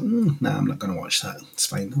watch, and I was like, nah, I'm not going to watch that. It's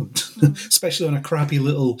fine. Especially on a crappy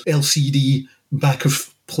little LCD back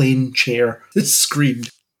of plane chair that screamed.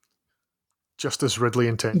 Just as Ridley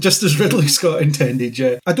intended. Just as Ridley Scott intended,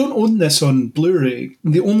 yeah. I don't own this on Blu-ray.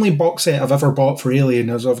 The only box set I've ever bought for Alien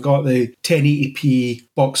is I've got the 1080p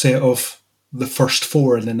box set of the first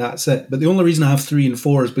 4, and then that's it. But the only reason I have 3 and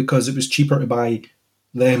 4 is because it was cheaper to buy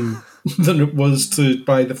them than it was to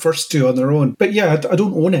buy the first 2 on their own. But yeah, I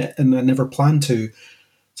don't own it, and I never plan to.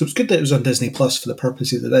 So it's good that it was on Disney Plus for the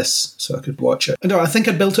purposes of this, so I could watch it. I think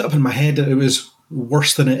I built it up in my head that it was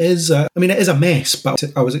worse than it is. I mean, it is a mess, but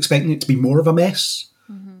I was expecting it to be more of a mess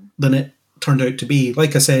than it turned out to be.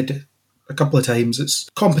 Like I said a couple of times, it's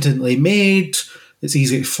competently made, it's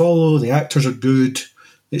easy to follow, the actors are good,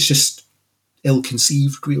 it's just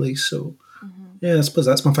ill-conceived, really. So, yeah, I suppose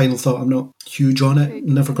that's my final thought. I'm not huge on it,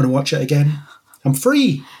 never going to watch it again. I'm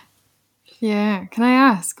free. Yeah, can I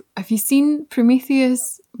ask, have you seen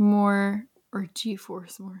Prometheus more or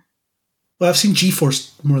G-Force more? Well, I've seen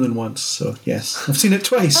G-Force more than once, so yes. I've seen it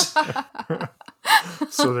twice.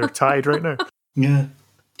 So they're tied right now. Yeah.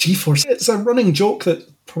 G-Force. It's a running joke that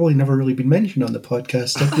probably never really been mentioned on the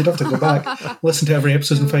podcast. You'd have to go back, listen to every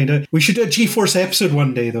episode and find out. We should do a G-Force episode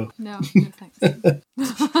one day, though. No thanks.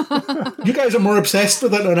 You guys are more obsessed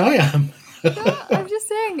with it than I am. No, I'm just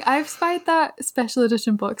saying, I've spied that special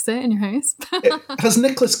edition box set in your house. It has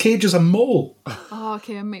Nicolas Cage as a mole. Oh,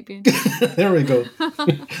 okay, I might be. There we go.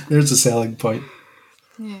 There's a selling point.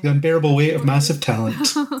 Yeah. The unbearable weight of massive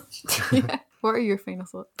talent. Yeah. What are your final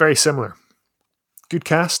thoughts? Very similar. Good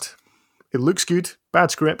cast. It looks good.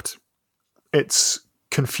 Bad script. It's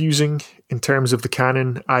confusing in terms of the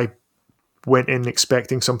canon. I went in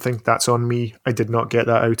expecting something. That's on me. I did not get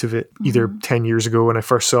that out of it either 10 years ago when I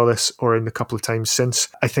first saw this or in a couple of times since.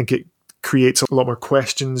 I think it creates a lot more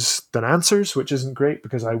questions than answers, which isn't great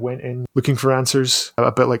because I went in looking for answers,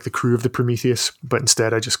 a bit like the crew of the Prometheus, but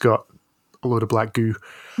instead I just got a load of black goo.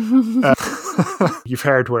 You've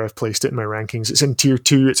heard where I've placed it in my rankings. It's in tier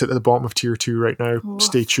 2. It's at the bottom of tier 2 right now. Oh.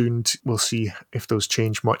 Stay tuned. We'll see if those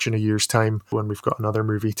change much in a year's time when we've got another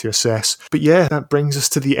movie to assess. But yeah, that brings us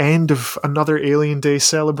to the end of another Alien Day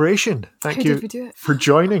celebration. Thank How you did we do it? for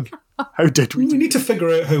joining. How did we We do need to figure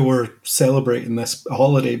out how we're celebrating this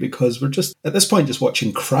holiday because we're just, at this point, just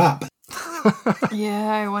watching crap. Yeah,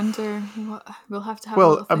 I wonder what we'll have to have. a Well,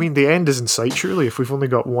 little I thing. mean, the end is in sight, surely, if we've only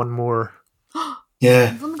got one more.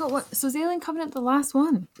 Yeah. We've only got one. So is Alien Covenant the last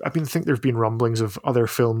one? I think there have been rumblings of other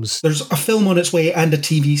films. There's a film on its way and a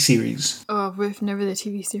TV series. Oh, with never the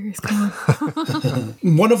TV series coming.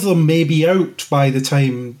 One of them may be out by the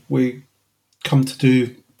time we come to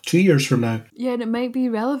do 2 years from now. Yeah, and it might be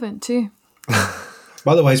relevant too.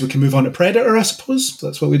 Otherwise, we can move on to Predator, I suppose.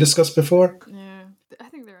 That's what we discussed before. Yeah, I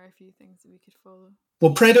think there are a few things that we could follow.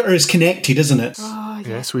 Well, Predator is connected, isn't it? Oh,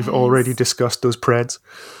 Yes, we've it already is. discussed those Preds.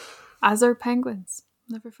 As are penguins.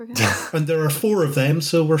 Never forget. And there are 4 of them,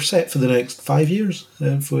 so we're set for the next 5 years,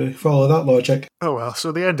 if we follow that logic. Oh well,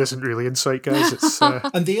 so the end isn't really in sight, guys. It's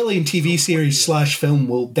And the Alien TV series / film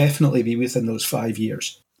will definitely be within those 5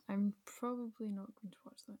 years. I'm probably not going to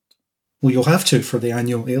watch that. Well, you'll have to for the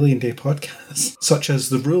annual Alien Day podcast, such as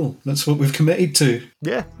the rule. That's what we've committed to.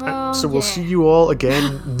 yeah. Well, So we'll yeah. see you all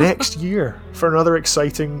again next year for another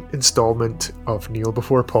exciting installment of Kneel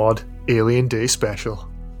Before Pod Alien Day Special.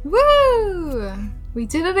 Woo! We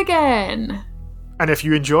did it again. And if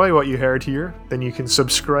you enjoy what you heard here, then you can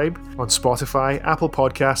subscribe on Spotify, Apple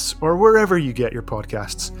Podcasts, or wherever you get your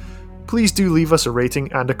podcasts. Please do leave us a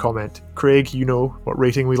rating and a comment. Craig, you know what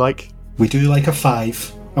rating we like. We do like a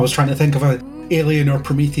 5. I was trying to think of a Alien or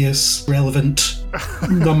Prometheus relevant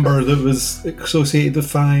number that was associated with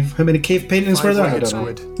 5. How many cave paintings were there? I don't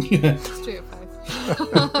know. Squid. Yeah. Straight up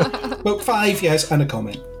 5. Well, 5, yes, and a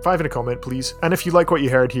comment. 5 in a comment, please. And if you like what you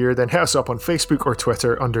heard here, then hit us up on Facebook or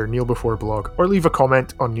Twitter under Kneel Before Blog, or leave a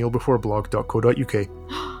comment on kneelbeforeblog.co.uk.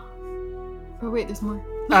 Oh wait, there's more.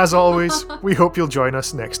 As always, we hope you'll join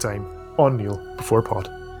us next time on Kneel Before Pod.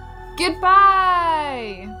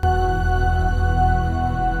 Goodbye!